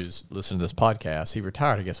Fisher, who's listening to this podcast, he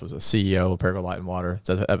retired, I guess, was a CEO of Paragould Light and Water.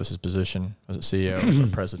 That was his position. Was it CEO or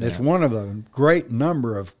president? It's one of a great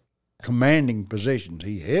number of commanding positions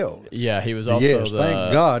he held. Yeah, he was also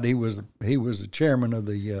thank God he was the chairman of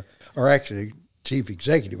the, or actually chief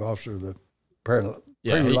executive officer of the Paragould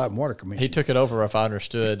Light and Water Commission. He took it over, if I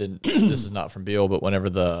understood, and this is not from Bill, but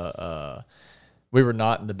whenever we were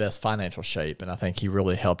not in the best financial shape, and I think he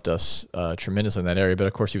really helped us tremendously in that area. But,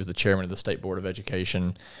 of course, he was the chairman of the State Board of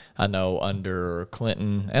Education, I know, under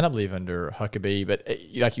Clinton, and I believe under Huckabee. But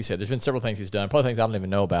like you said, there's been several things he's done, probably things I don't even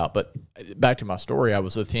know about. But back to my story, I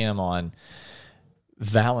was with him on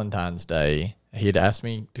Valentine's Day. He had asked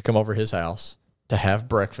me to come over to his house to have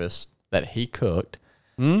breakfast that he cooked.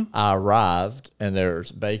 I arrived, and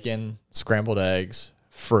there's bacon, scrambled eggs,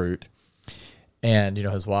 fruit. And, you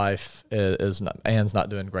know, his wife Ann's not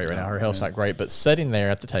doing great right now. Her health's not great. But sitting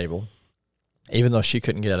there at the table, even though she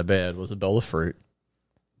couldn't get out of bed, was a bowl of fruit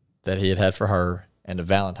that he had for her and a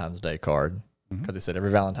Valentine's Day card. Because he said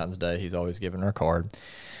every Valentine's Day he's always giving her a card.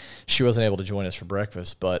 She wasn't able to join us for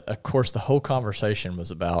breakfast. But, of course, the whole conversation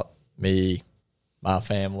was about me, my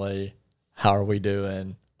family, how are we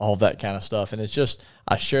doing, all that kind of stuff. And it's just,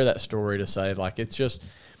 I share that story to say, like, it's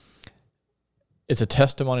a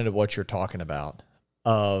testimony to what you're talking about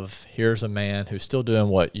of here's a man who's still doing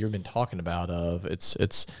what you've been talking about of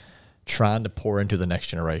it's trying to pour into the next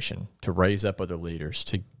generation, to raise up other leaders,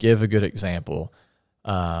 to give a good example.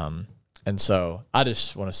 And so I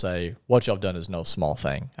just want to say what y'all have done is no small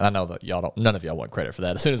thing. And I know that none of y'all want credit for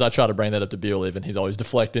that. As soon as I try to bring that up to Bill, even he's always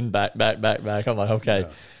deflecting back. I'm like, okay.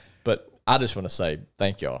 Yeah. But I just want to say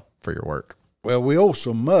thank y'all for your work. Well, we owe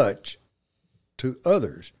so much to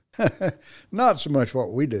others. Not so much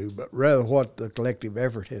what we do, but rather what the collective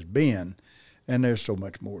effort has been, and there's so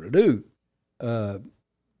much more to do. I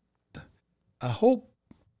hope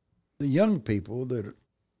the young people that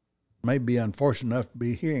may be unfortunate enough to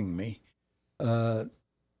be hearing me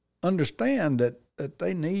understand that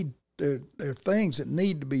they need there are things that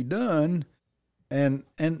need to be done, and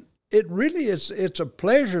it really it's a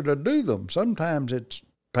pleasure to do them. Sometimes it's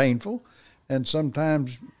painful, and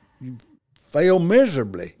sometimes you fail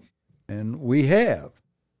miserably. And we have,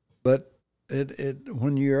 but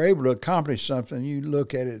when you're able to accomplish something, you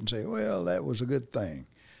look at it and say, "Well, that was a good thing,"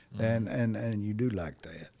 and you do like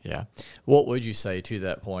that. Yeah. What would you say to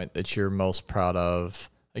that point that you're most proud of?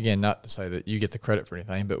 Again, not to say that you get the credit for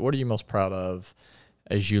anything, but what are you most proud of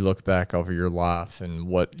as you look back over your life and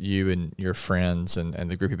what you and your friends and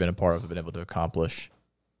the group you've been a part of have been able to accomplish?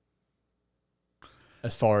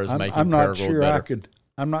 As far as making Paragould better.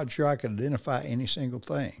 I'm not sure I could identify any single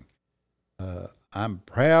thing. I'm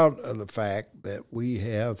proud of the fact that we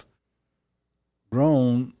have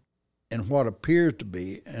grown in what appears to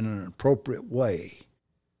be in an appropriate way.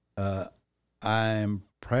 I'm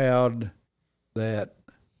proud that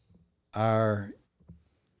our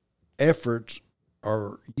efforts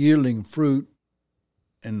are yielding fruit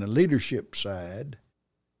in the leadership side.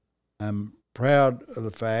 I'm proud of the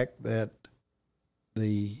fact that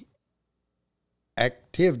the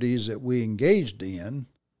activities that we engaged in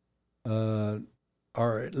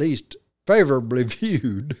are at least favorably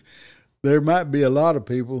viewed there might be a lot of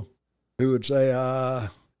people who would say,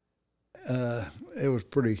 it was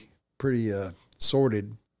pretty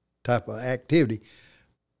sordid type of activity.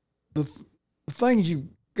 The things you've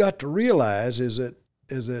got to realize is that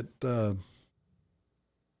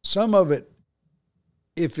some of it,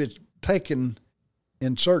 if it's taken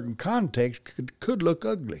in certain contexts, could look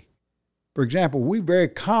ugly. For example, we very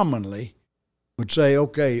commonly would say,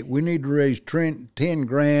 okay, we need to raise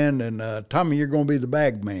 $10,000, and Tommy, you're going to be the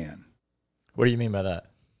bag man. What do you mean by that?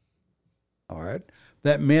 All right.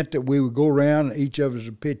 That meant that we would go around and each of us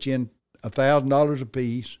would pitch in $1,000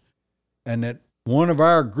 apiece, and that one of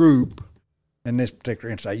our group, in this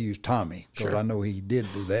particular instance, I use Tommy because I know he did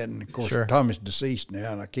do that. And, of course, Tommy's deceased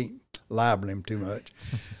now, and I can't libel him too much.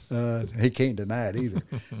 He can't deny it either.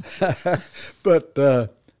 But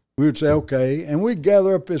we would say, okay, and we'd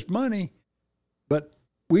gather up this money, but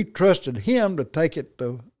we trusted him to take it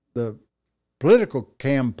to the political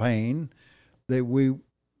campaign that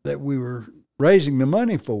we were raising the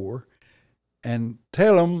money for, and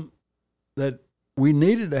tell him that we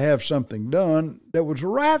needed to have something done that was the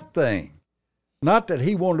right thing. Not that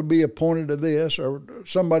he wanted to be appointed to this or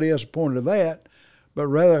somebody else appointed to that, but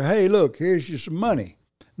rather, hey, look, here's you some money.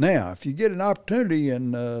 Now, if you get an opportunity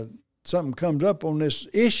and something comes up on this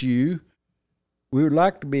issue, we would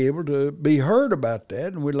like to be able to be heard about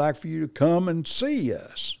that, and we'd like for you to come and see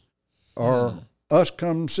us, or us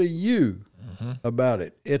come see you about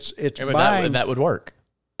it. It's buying that would work.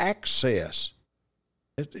 Access.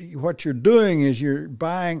 What you're doing is you're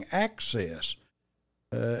buying access,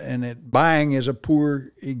 and buying is a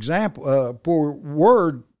poor example, poor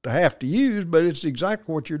word to have to use, but it's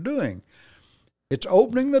exactly what you're doing. It's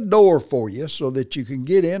opening the door for you so that you can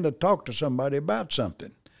get in to talk to somebody about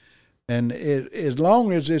something. And as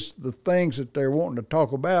long as it's the things that they're wanting to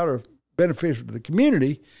talk about are beneficial to the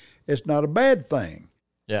community, it's not a bad thing.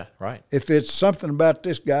 Yeah, right. If it's something about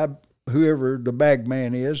this guy, whoever the bag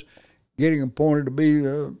man is, getting appointed to be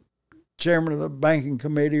the chairman of the banking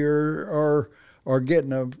committee or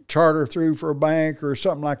getting a charter through for a bank or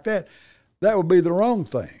something like that, that would be the wrong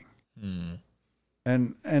thing.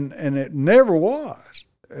 And it never was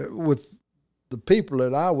with the people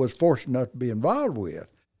that I was fortunate enough to be involved with.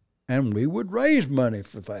 And we would raise money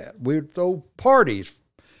for that. We'd throw parties,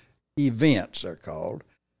 events they're called,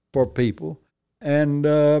 for people, and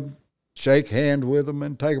shake hands with them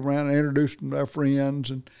and take them around and introduce them to our friends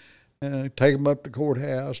and take them up to the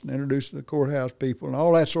courthouse and introduce them to the courthouse people and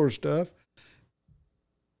all that sort of stuff.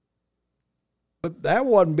 But that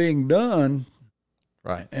wasn't being done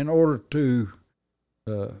right in order to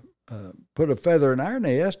put a feather in our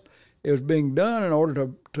nest. It was being done in order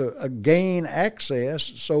to gain access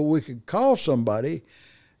so we could call somebody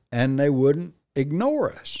and they wouldn't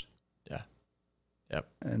ignore us. Yeah. Yep.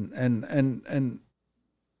 And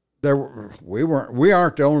we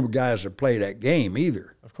aren't the only guys that play that game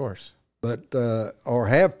either. Of course. But or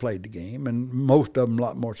have played the game, and most of them a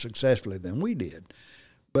lot more successfully than we did.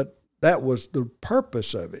 But that was the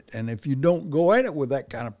purpose of it. And if you don't go at it with that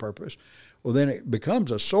kind of purpose, well, then it becomes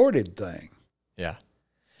a sordid thing. Yeah.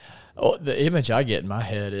 Oh, the image I get in my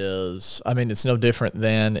head is, I mean, it's no different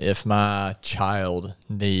than if my child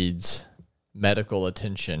needs medical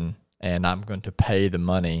attention and I'm going to pay the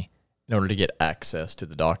money in order to get access to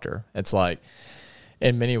the doctor. It's like,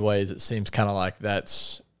 in many ways, it seems kind of like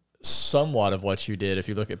that's somewhat of what you did. If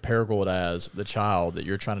you look at Paragould as the child that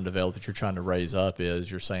you're trying to develop, that you're trying to raise up, is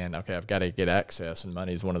you're saying, okay, I've got to get access, and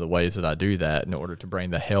money is one of the ways that I do that in order to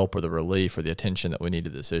bring the help or the relief or the attention that we need to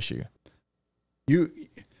this issue.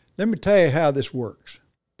 Let me tell you how this works.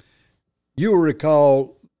 You will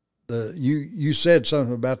recall you said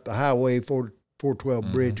something about the Highway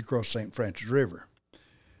 412 bridge across St. Francis River.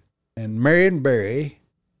 And Marion Barry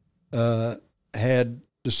had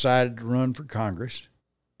decided to run for Congress.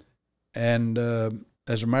 And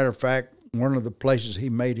as a matter of fact, one of the places he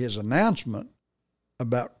made his announcement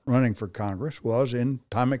about running for Congress was in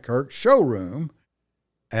Tommy Kirk's showroom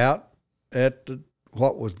out at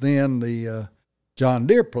what was then the John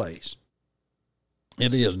Deere place.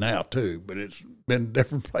 It is now too, but it's been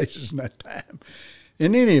different places in that time.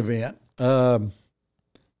 In any event, Marion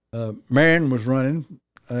was running,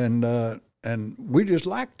 and we just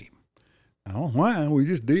liked him. I don't know why, we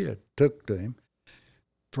just did, took to him.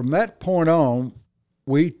 From that point on,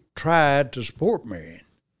 we tried to support Marion.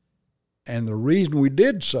 And the reason we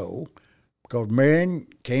did so, because Marion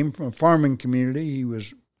came from a farming community. He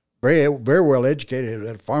was very, very well educated,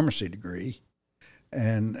 had a pharmacy degree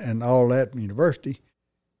and all that from university.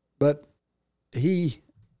 But he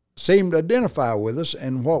seemed to identify with us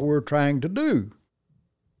and what we're trying to do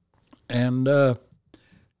and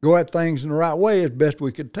go at things in the right way as best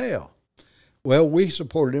we could tell. Well, we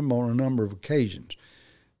supported him on a number of occasions.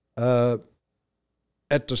 At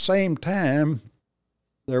the same time,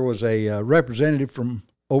 there was a representative from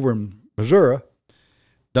over in Missouri,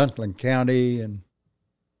 Dunklin County and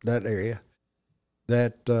that area,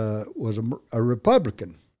 that was a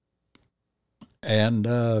Republican. And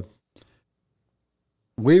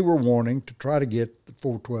we were wanting to try to get the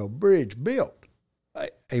 412 bridge built.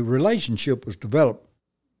 A relationship was developed.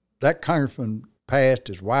 That congressman passed,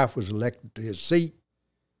 his wife was elected to his seat,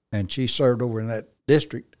 and she served over in that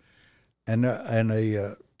district. And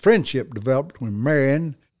a friendship developed between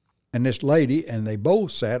Marion and this lady, and they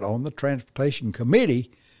both sat on the transportation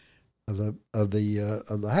committee of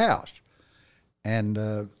the House.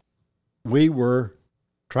 And we were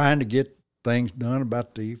trying to get things done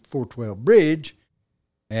about the 412 bridge,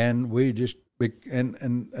 and we just and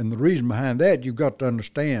the reason behind that, you've got to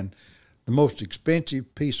understand, the most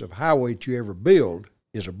expensive piece of highway that you ever build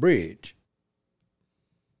is a bridge.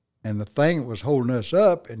 And the thing that was holding us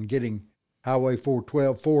up and getting Highway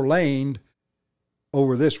 412 four-laned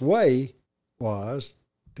over this way was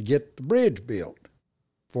to get the bridge built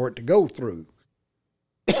for it to go through.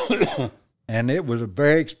 And it was a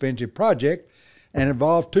very expensive project and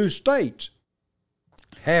involved two states.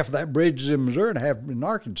 Half of that bridge is in Missouri and half in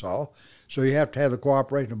Arkansas, so you have to have the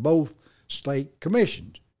cooperation of both state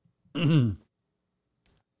commissions. In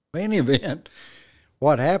any event,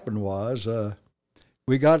 what happened was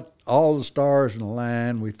we got all the stars in the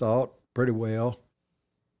line, we thought, pretty well,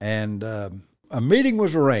 and a meeting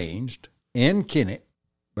was arranged in Kennett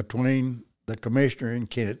between the commissioner in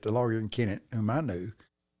Kennett, the lawyer in Kennett, whom I knew,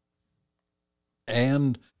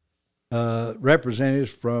 and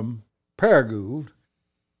representatives from Paragould,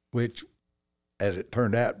 which, as it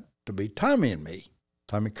turned out to be Tommy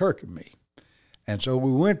Kirk and me. And so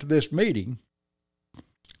we went to this meeting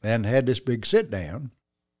and had this big sit-down,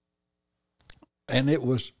 and it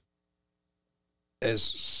was as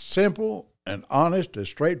simple and honest, as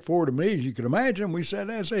straightforward to me as you could imagine. We sat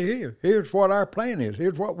down and said, here's what our plan is.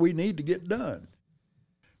 Here's what we need to get done.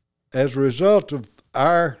 As a result of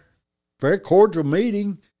our very cordial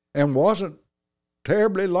meeting, and wasn't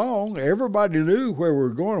terribly long, everybody knew where we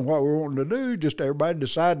were going and what we were wanting to do, just everybody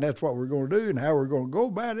deciding that's what we're going to do and how we're going to go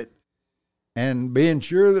about it, and being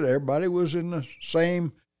sure that everybody was in the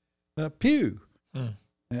same pew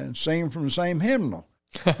and singing from the same hymnal.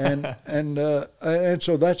 And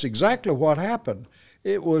so that's exactly what happened.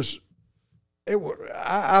 I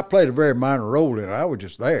played a very minor role in it. I was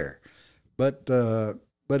just there, but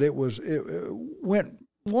it went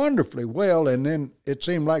wonderfully well. And then it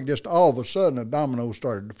seemed like just all of a sudden a domino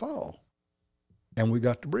started to fall, and we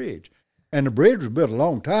got the bridge. And the bridge was built a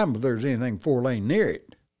long time before there was anything four-lane near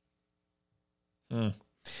it.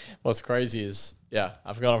 What's crazy is,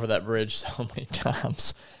 I've gone over that bridge so many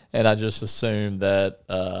times, and I just assumed that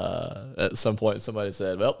at some point somebody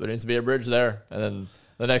said, well, there needs to be a bridge there, and then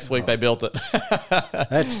the next week they built it.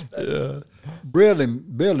 That's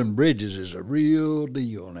building bridges is a real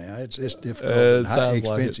deal now. It's difficult and high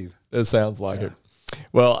expensive. It sounds like it.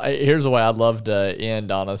 Well, here's the way I'd love to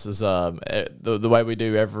end on us is the way we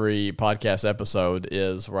do every podcast episode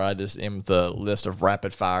is where I just end with a list of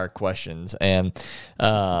rapid fire questions. And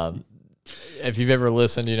if you've ever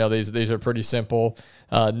listened, you know these are pretty simple.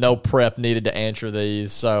 No prep needed to answer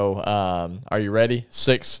these. So are you ready?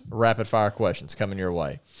 6 rapid fire questions coming your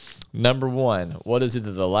way. Number 1, what is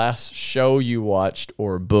either the last show you watched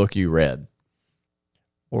or book you read?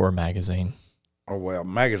 Or a magazine? Oh, well,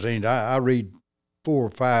 magazines. I read 4 or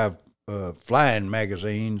 5 flying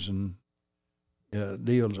magazines and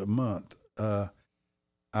deals a month.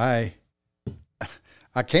 I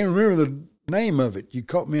can't remember the name of it. You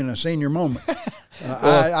caught me in a senior moment.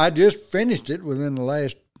 I just finished it within the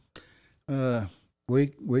last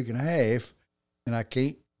week and a half, and I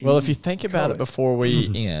can't. Well, if you think about it before we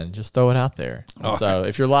end, just throw it out there. And so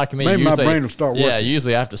if you're like me, maybe usually, my brain will start working. Yeah,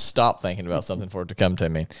 usually I have to stop thinking about something for it to come to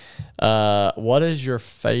me. What is your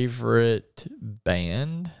favorite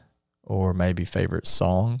band, or maybe favorite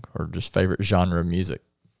song, or just favorite genre of music?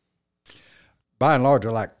 By and large, I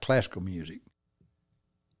like classical music.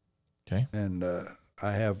 Okay. And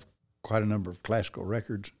I have quite a number of classical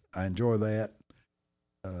records. I enjoy that.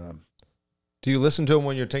 Do you listen to them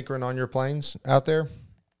when you're tinkering on your planes out there?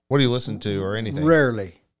 What do you listen to, or anything?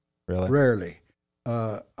 Rarely. Really? Rarely.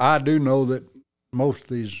 I do know that most of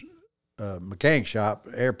these mechanic shops,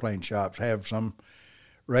 airplane shops, have some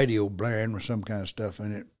radio blaring with some kind of stuff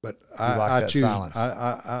in it. But I choose silence.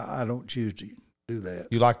 I don't choose to do that.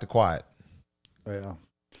 You like the quiet? Well,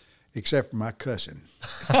 except for my cussing.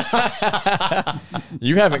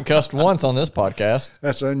 You haven't cussed once on this podcast.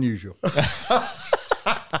 That's unusual.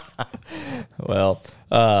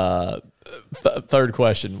 Well, third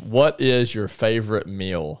question. What is your favorite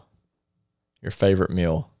meal? Your favorite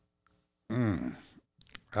meal?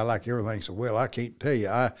 I like everything so well. I can't tell you.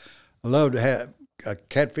 I love to have a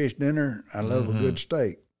catfish dinner. I love a good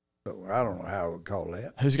steak. So I don't know how I would call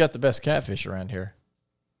that. Who's got the best catfish around here?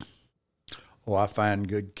 Oh, I find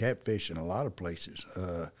good catfish in a lot of places.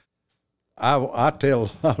 I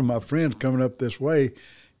tell a lot of my friends coming up this way,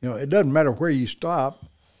 it doesn't matter where you stop,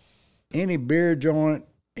 any beer joint,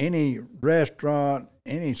 any restaurant,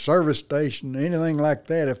 any service station, anything like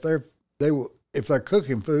that. If they're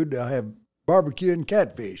cooking food, they'll have barbecue and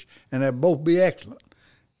catfish, and they'll both be excellent.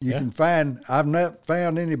 You can find. I've not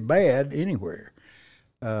found any bad anywhere.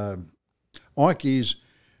 Oinke's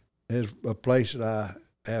is a place that I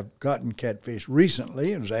have gotten catfish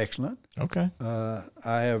recently. It was excellent. Okay. I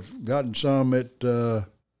have gotten some at,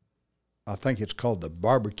 I think it's called the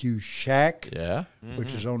Barbecue Shack. Yeah.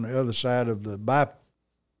 Which is on the other side of the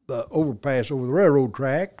overpass over the railroad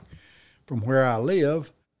track from where I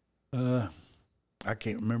live. I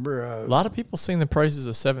can't remember. A lot of people sing the praises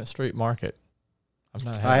of 7th Street Market.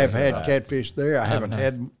 I have had catfish there. I haven't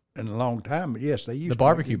had in a long time, but yes, they used the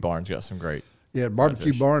barbecue barn's got some great. Yeah,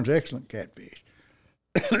 barbecue barn's excellent catfish.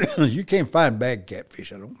 You can't find bad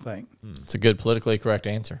catfish, I don't think. It's a good politically correct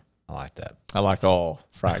answer. I like that. I like all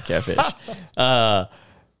fried catfish. All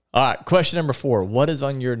right, question number 4. What is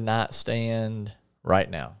on your nightstand right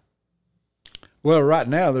now? Well, right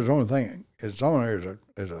now, there's only thing it's on there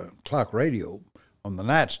is a clock radio on the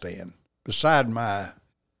nightstand. Beside my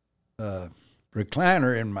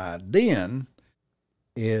recliner in my den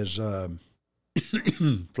is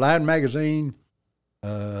Flying Magazine,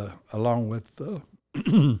 along with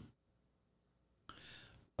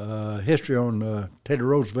history on Teddy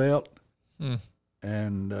Roosevelt,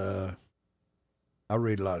 and I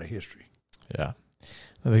read a lot of history. Yeah,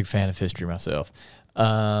 I'm a big fan of history myself.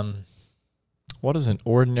 What is an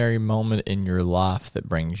ordinary moment in your life that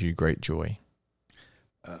brings you great joy?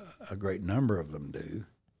 A great number of them do.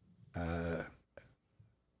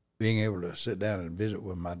 Being able to sit down and visit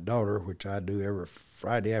with my daughter, which I do every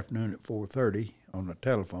Friday afternoon at 4:30 on the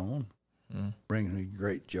telephone, brings me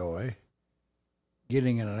great joy.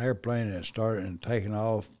 Getting in an airplane and starting and taking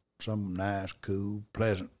off some nice, cool,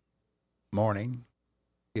 pleasant morning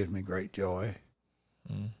gives me great joy.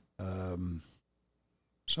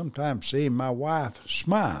 Sometimes seeing my wife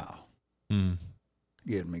smile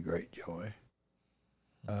gives me great joy.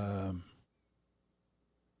 There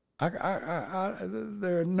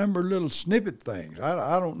are a number of little snippet things.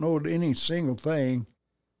 I don't know any single thing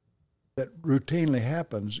that routinely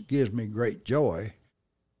happens gives me great joy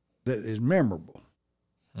that is memorable.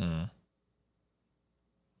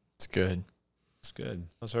 It's good. It's good.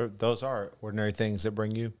 Those are ordinary things that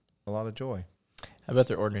bring you a lot of joy. I bet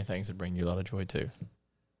they're ordinary things that bring you a lot of joy too.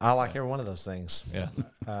 I like every one of those things. Yeah.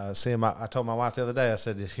 I told my wife the other day, I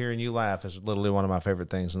said, hearing you laugh is literally one of my favorite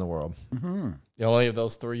things in the world. The only of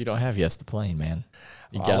those 3 you don't have yet's the plane, man.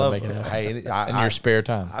 You got to make it happen. In your spare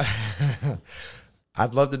time.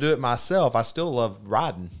 I'd love to do it myself. I still love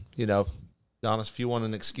riding. Be honest, if you want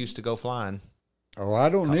an excuse to go flying. Oh, I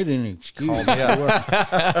don't need any excuse. Call me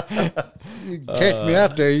up. You can catch me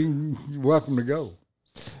out there, you're welcome to go.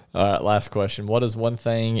 All right, last question. What is one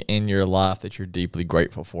thing in your life that you're deeply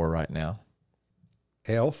grateful for right now?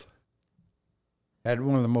 Health. Had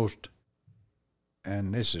one of the most,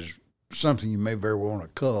 and this is something you may very well want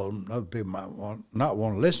to cull, other people might not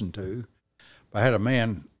want to listen to, but I had a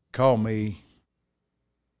man call me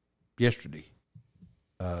yesterday,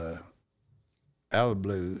 out of the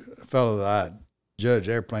blue, a fellow that I judged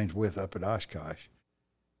airplanes with up at Oshkosh,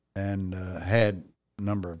 and had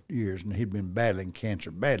number of years, and he'd been battling cancer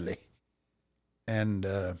badly, and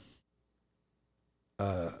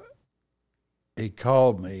he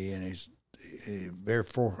called me, and he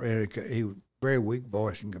was very weak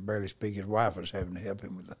voice and could barely speak. His wife was having to help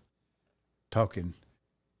him with the talking,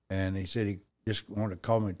 and he said he just wanted to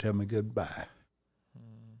call me and tell me goodbye.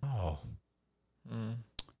 Oh,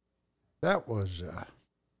 that was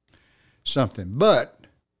something. But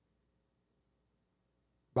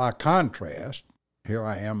by contrast, here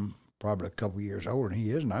I am, probably a couple years older than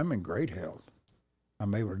he is, and I'm in great health.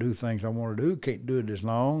 I'm able to do things I want to do. Can't do it as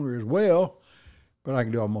long or as well, but I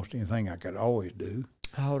can do almost anything I could always do.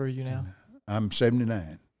 How old are you now? I'm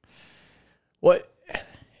 79. What?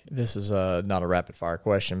 This is not a rapid fire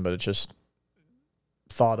question, but it's just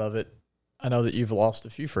thought of it. I know that you've lost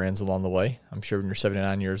a few friends along the way. I'm sure when you're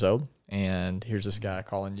 79 years old, and here's this guy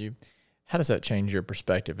calling you. How does that change your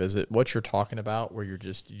perspective? Is it what you're talking about where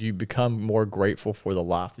you become more grateful for the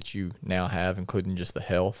life that you now have, including just the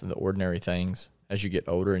health and the ordinary things as you get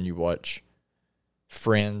older and you watch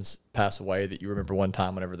friends pass away that you remember one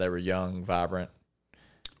time whenever they were young, vibrant?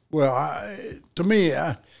 Well, to me,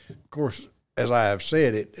 of course, as I have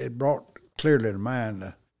said, it brought clearly to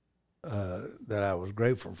mind that I was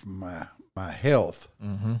grateful for my health.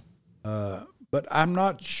 Mm-hmm. But I'm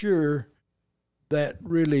not sure that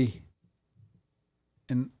really,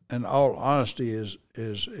 in all honesty, is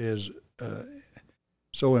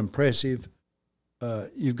so impressive.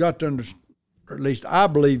 You've got to understand, or at least I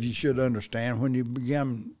believe you should understand, when you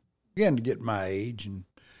begin to get my age and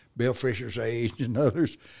Bill Fisher's age and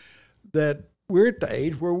others, that we're at the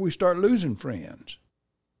age where we start losing friends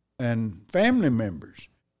and family members.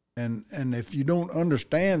 And if you don't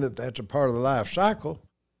understand that that's a part of the life cycle,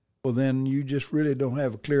 well, then you just really don't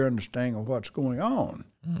have a clear understanding of what's going on.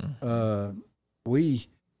 We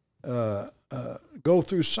go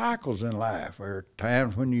through cycles in life. There are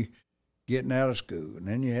times when you're getting out of school, and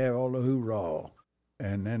then you have all the hoorah,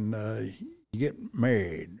 and then you get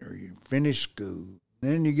married, or you finish school,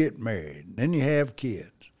 and then you get married, and then you have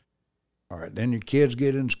kids. All right, then your kids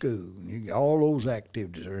get in school, and all those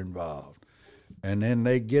activities are involved. And then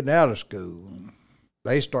they get out of school, and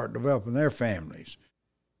they start developing their families.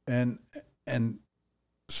 And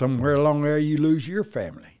somewhere along there you lose your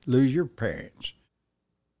family, lose your parents,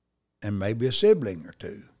 and maybe a sibling or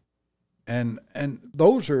two. And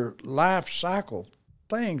those are life cycle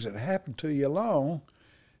things that happen to you along.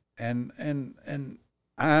 And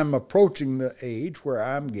I'm approaching the age where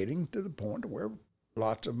I'm getting to the point where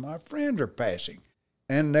lots of my friends are passing.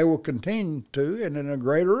 And they will continue to, and at a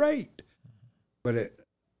greater rate. But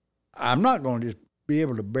I'm not going to just be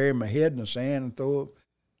able to bury my head in the sand and throw,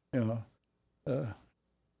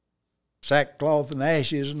 sackcloth and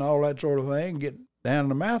ashes and all that sort of thing, get down in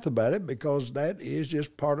the mouth about it, because that is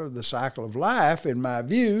just part of the cycle of life, in my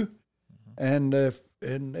view, and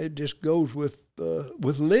it just goes with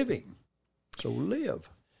living. So live.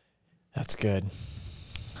 That's good.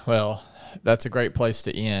 Well, that's a great place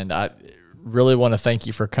to end. I really want to thank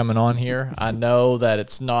you for coming on here. I know that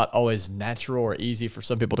it's not always natural or easy for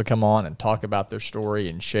some people to come on and talk about their story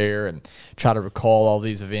and share and try to recall all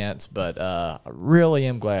these events, but I really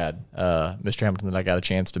am glad, Mr. Hamilton, that I got a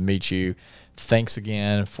chance to meet you. Thanks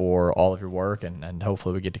again for all of your work, and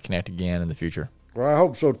hopefully we get to connect again in the future. Well, I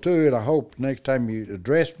hope so too, and I hope next time you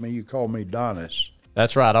address me, you call me Donis.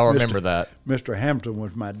 That's right. I'll remember that. Mr. Hamilton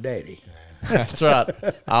was my daddy. That's right.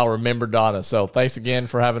 I'll remember Donna. So thanks again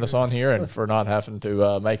for having us on here and for not having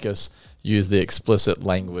to make us use the explicit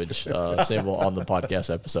language symbol on the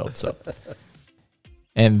podcast episode. So,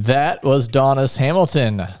 and that was Donis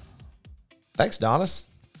Hamilton. Thanks, Donis.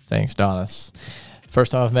 Thanks, Donis.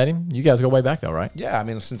 First time I've met him. You guys go way back though, right? Yeah, I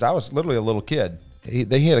mean, since I was literally a little kid. He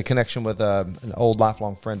had a connection with an old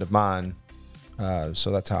lifelong friend of mine. So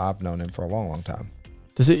that's how I've known him for a long, long time.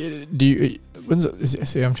 See,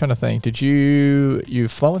 I'm trying to think. Did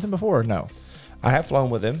you've flown with him before or no? I have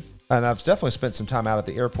flown with him, and I've definitely spent some time out at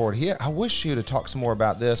the airport. I wish you to talk some more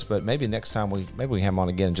about this, but maybe next time we have him on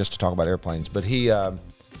again just to talk about airplanes. But he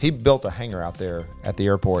built a hangar out there at the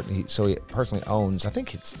airport. So he personally owns, I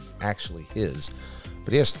think it's actually his,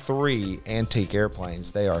 but he has 3 antique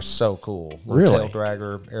airplanes. They are so cool. Really? Tail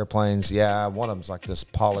dragger airplanes. Yeah, one of them's like this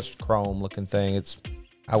polished chrome looking thing.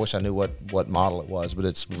 I wish I knew what model it was, but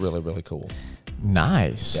it's really, really cool.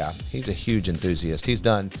 Nice. Yeah, he's a huge enthusiast. He's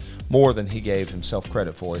done more than he gave himself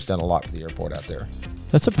credit for. He's done a lot for the airport out there.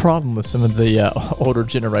 That's a problem with some of the older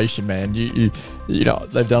generation, man. You know,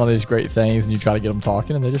 they've done all these great things, and you try to get them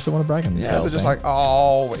talking, and they just don't want to brag on themselves. Yeah, they're just like,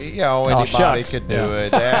 anybody shucks. could do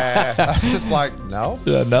it. Yeah. Just like, no.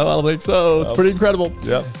 Yeah, no, I don't think so. It's pretty incredible.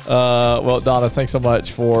 Yep. Well, Donna, thanks so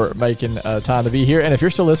much for making time to be here. And if you're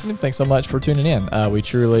still listening, thanks so much for tuning in. We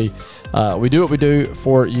truly, we do what we do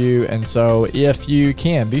for you. And so if you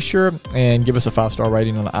can, be sure and give us a 5-star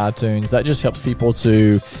rating on iTunes. That just helps people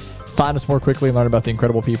to find us more quickly and learn about the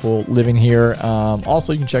incredible people living here.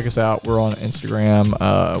 Also, you can check us out. We're on Instagram.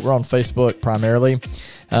 We're on Facebook primarily.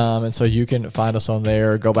 And so you can find us on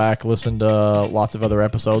there. Go back, listen to lots of other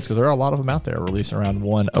episodes because there are a lot of them out there, releasing around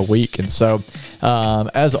 1 a week. And so,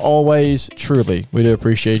 as always, truly, we do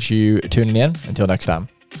appreciate you tuning in. Until next time.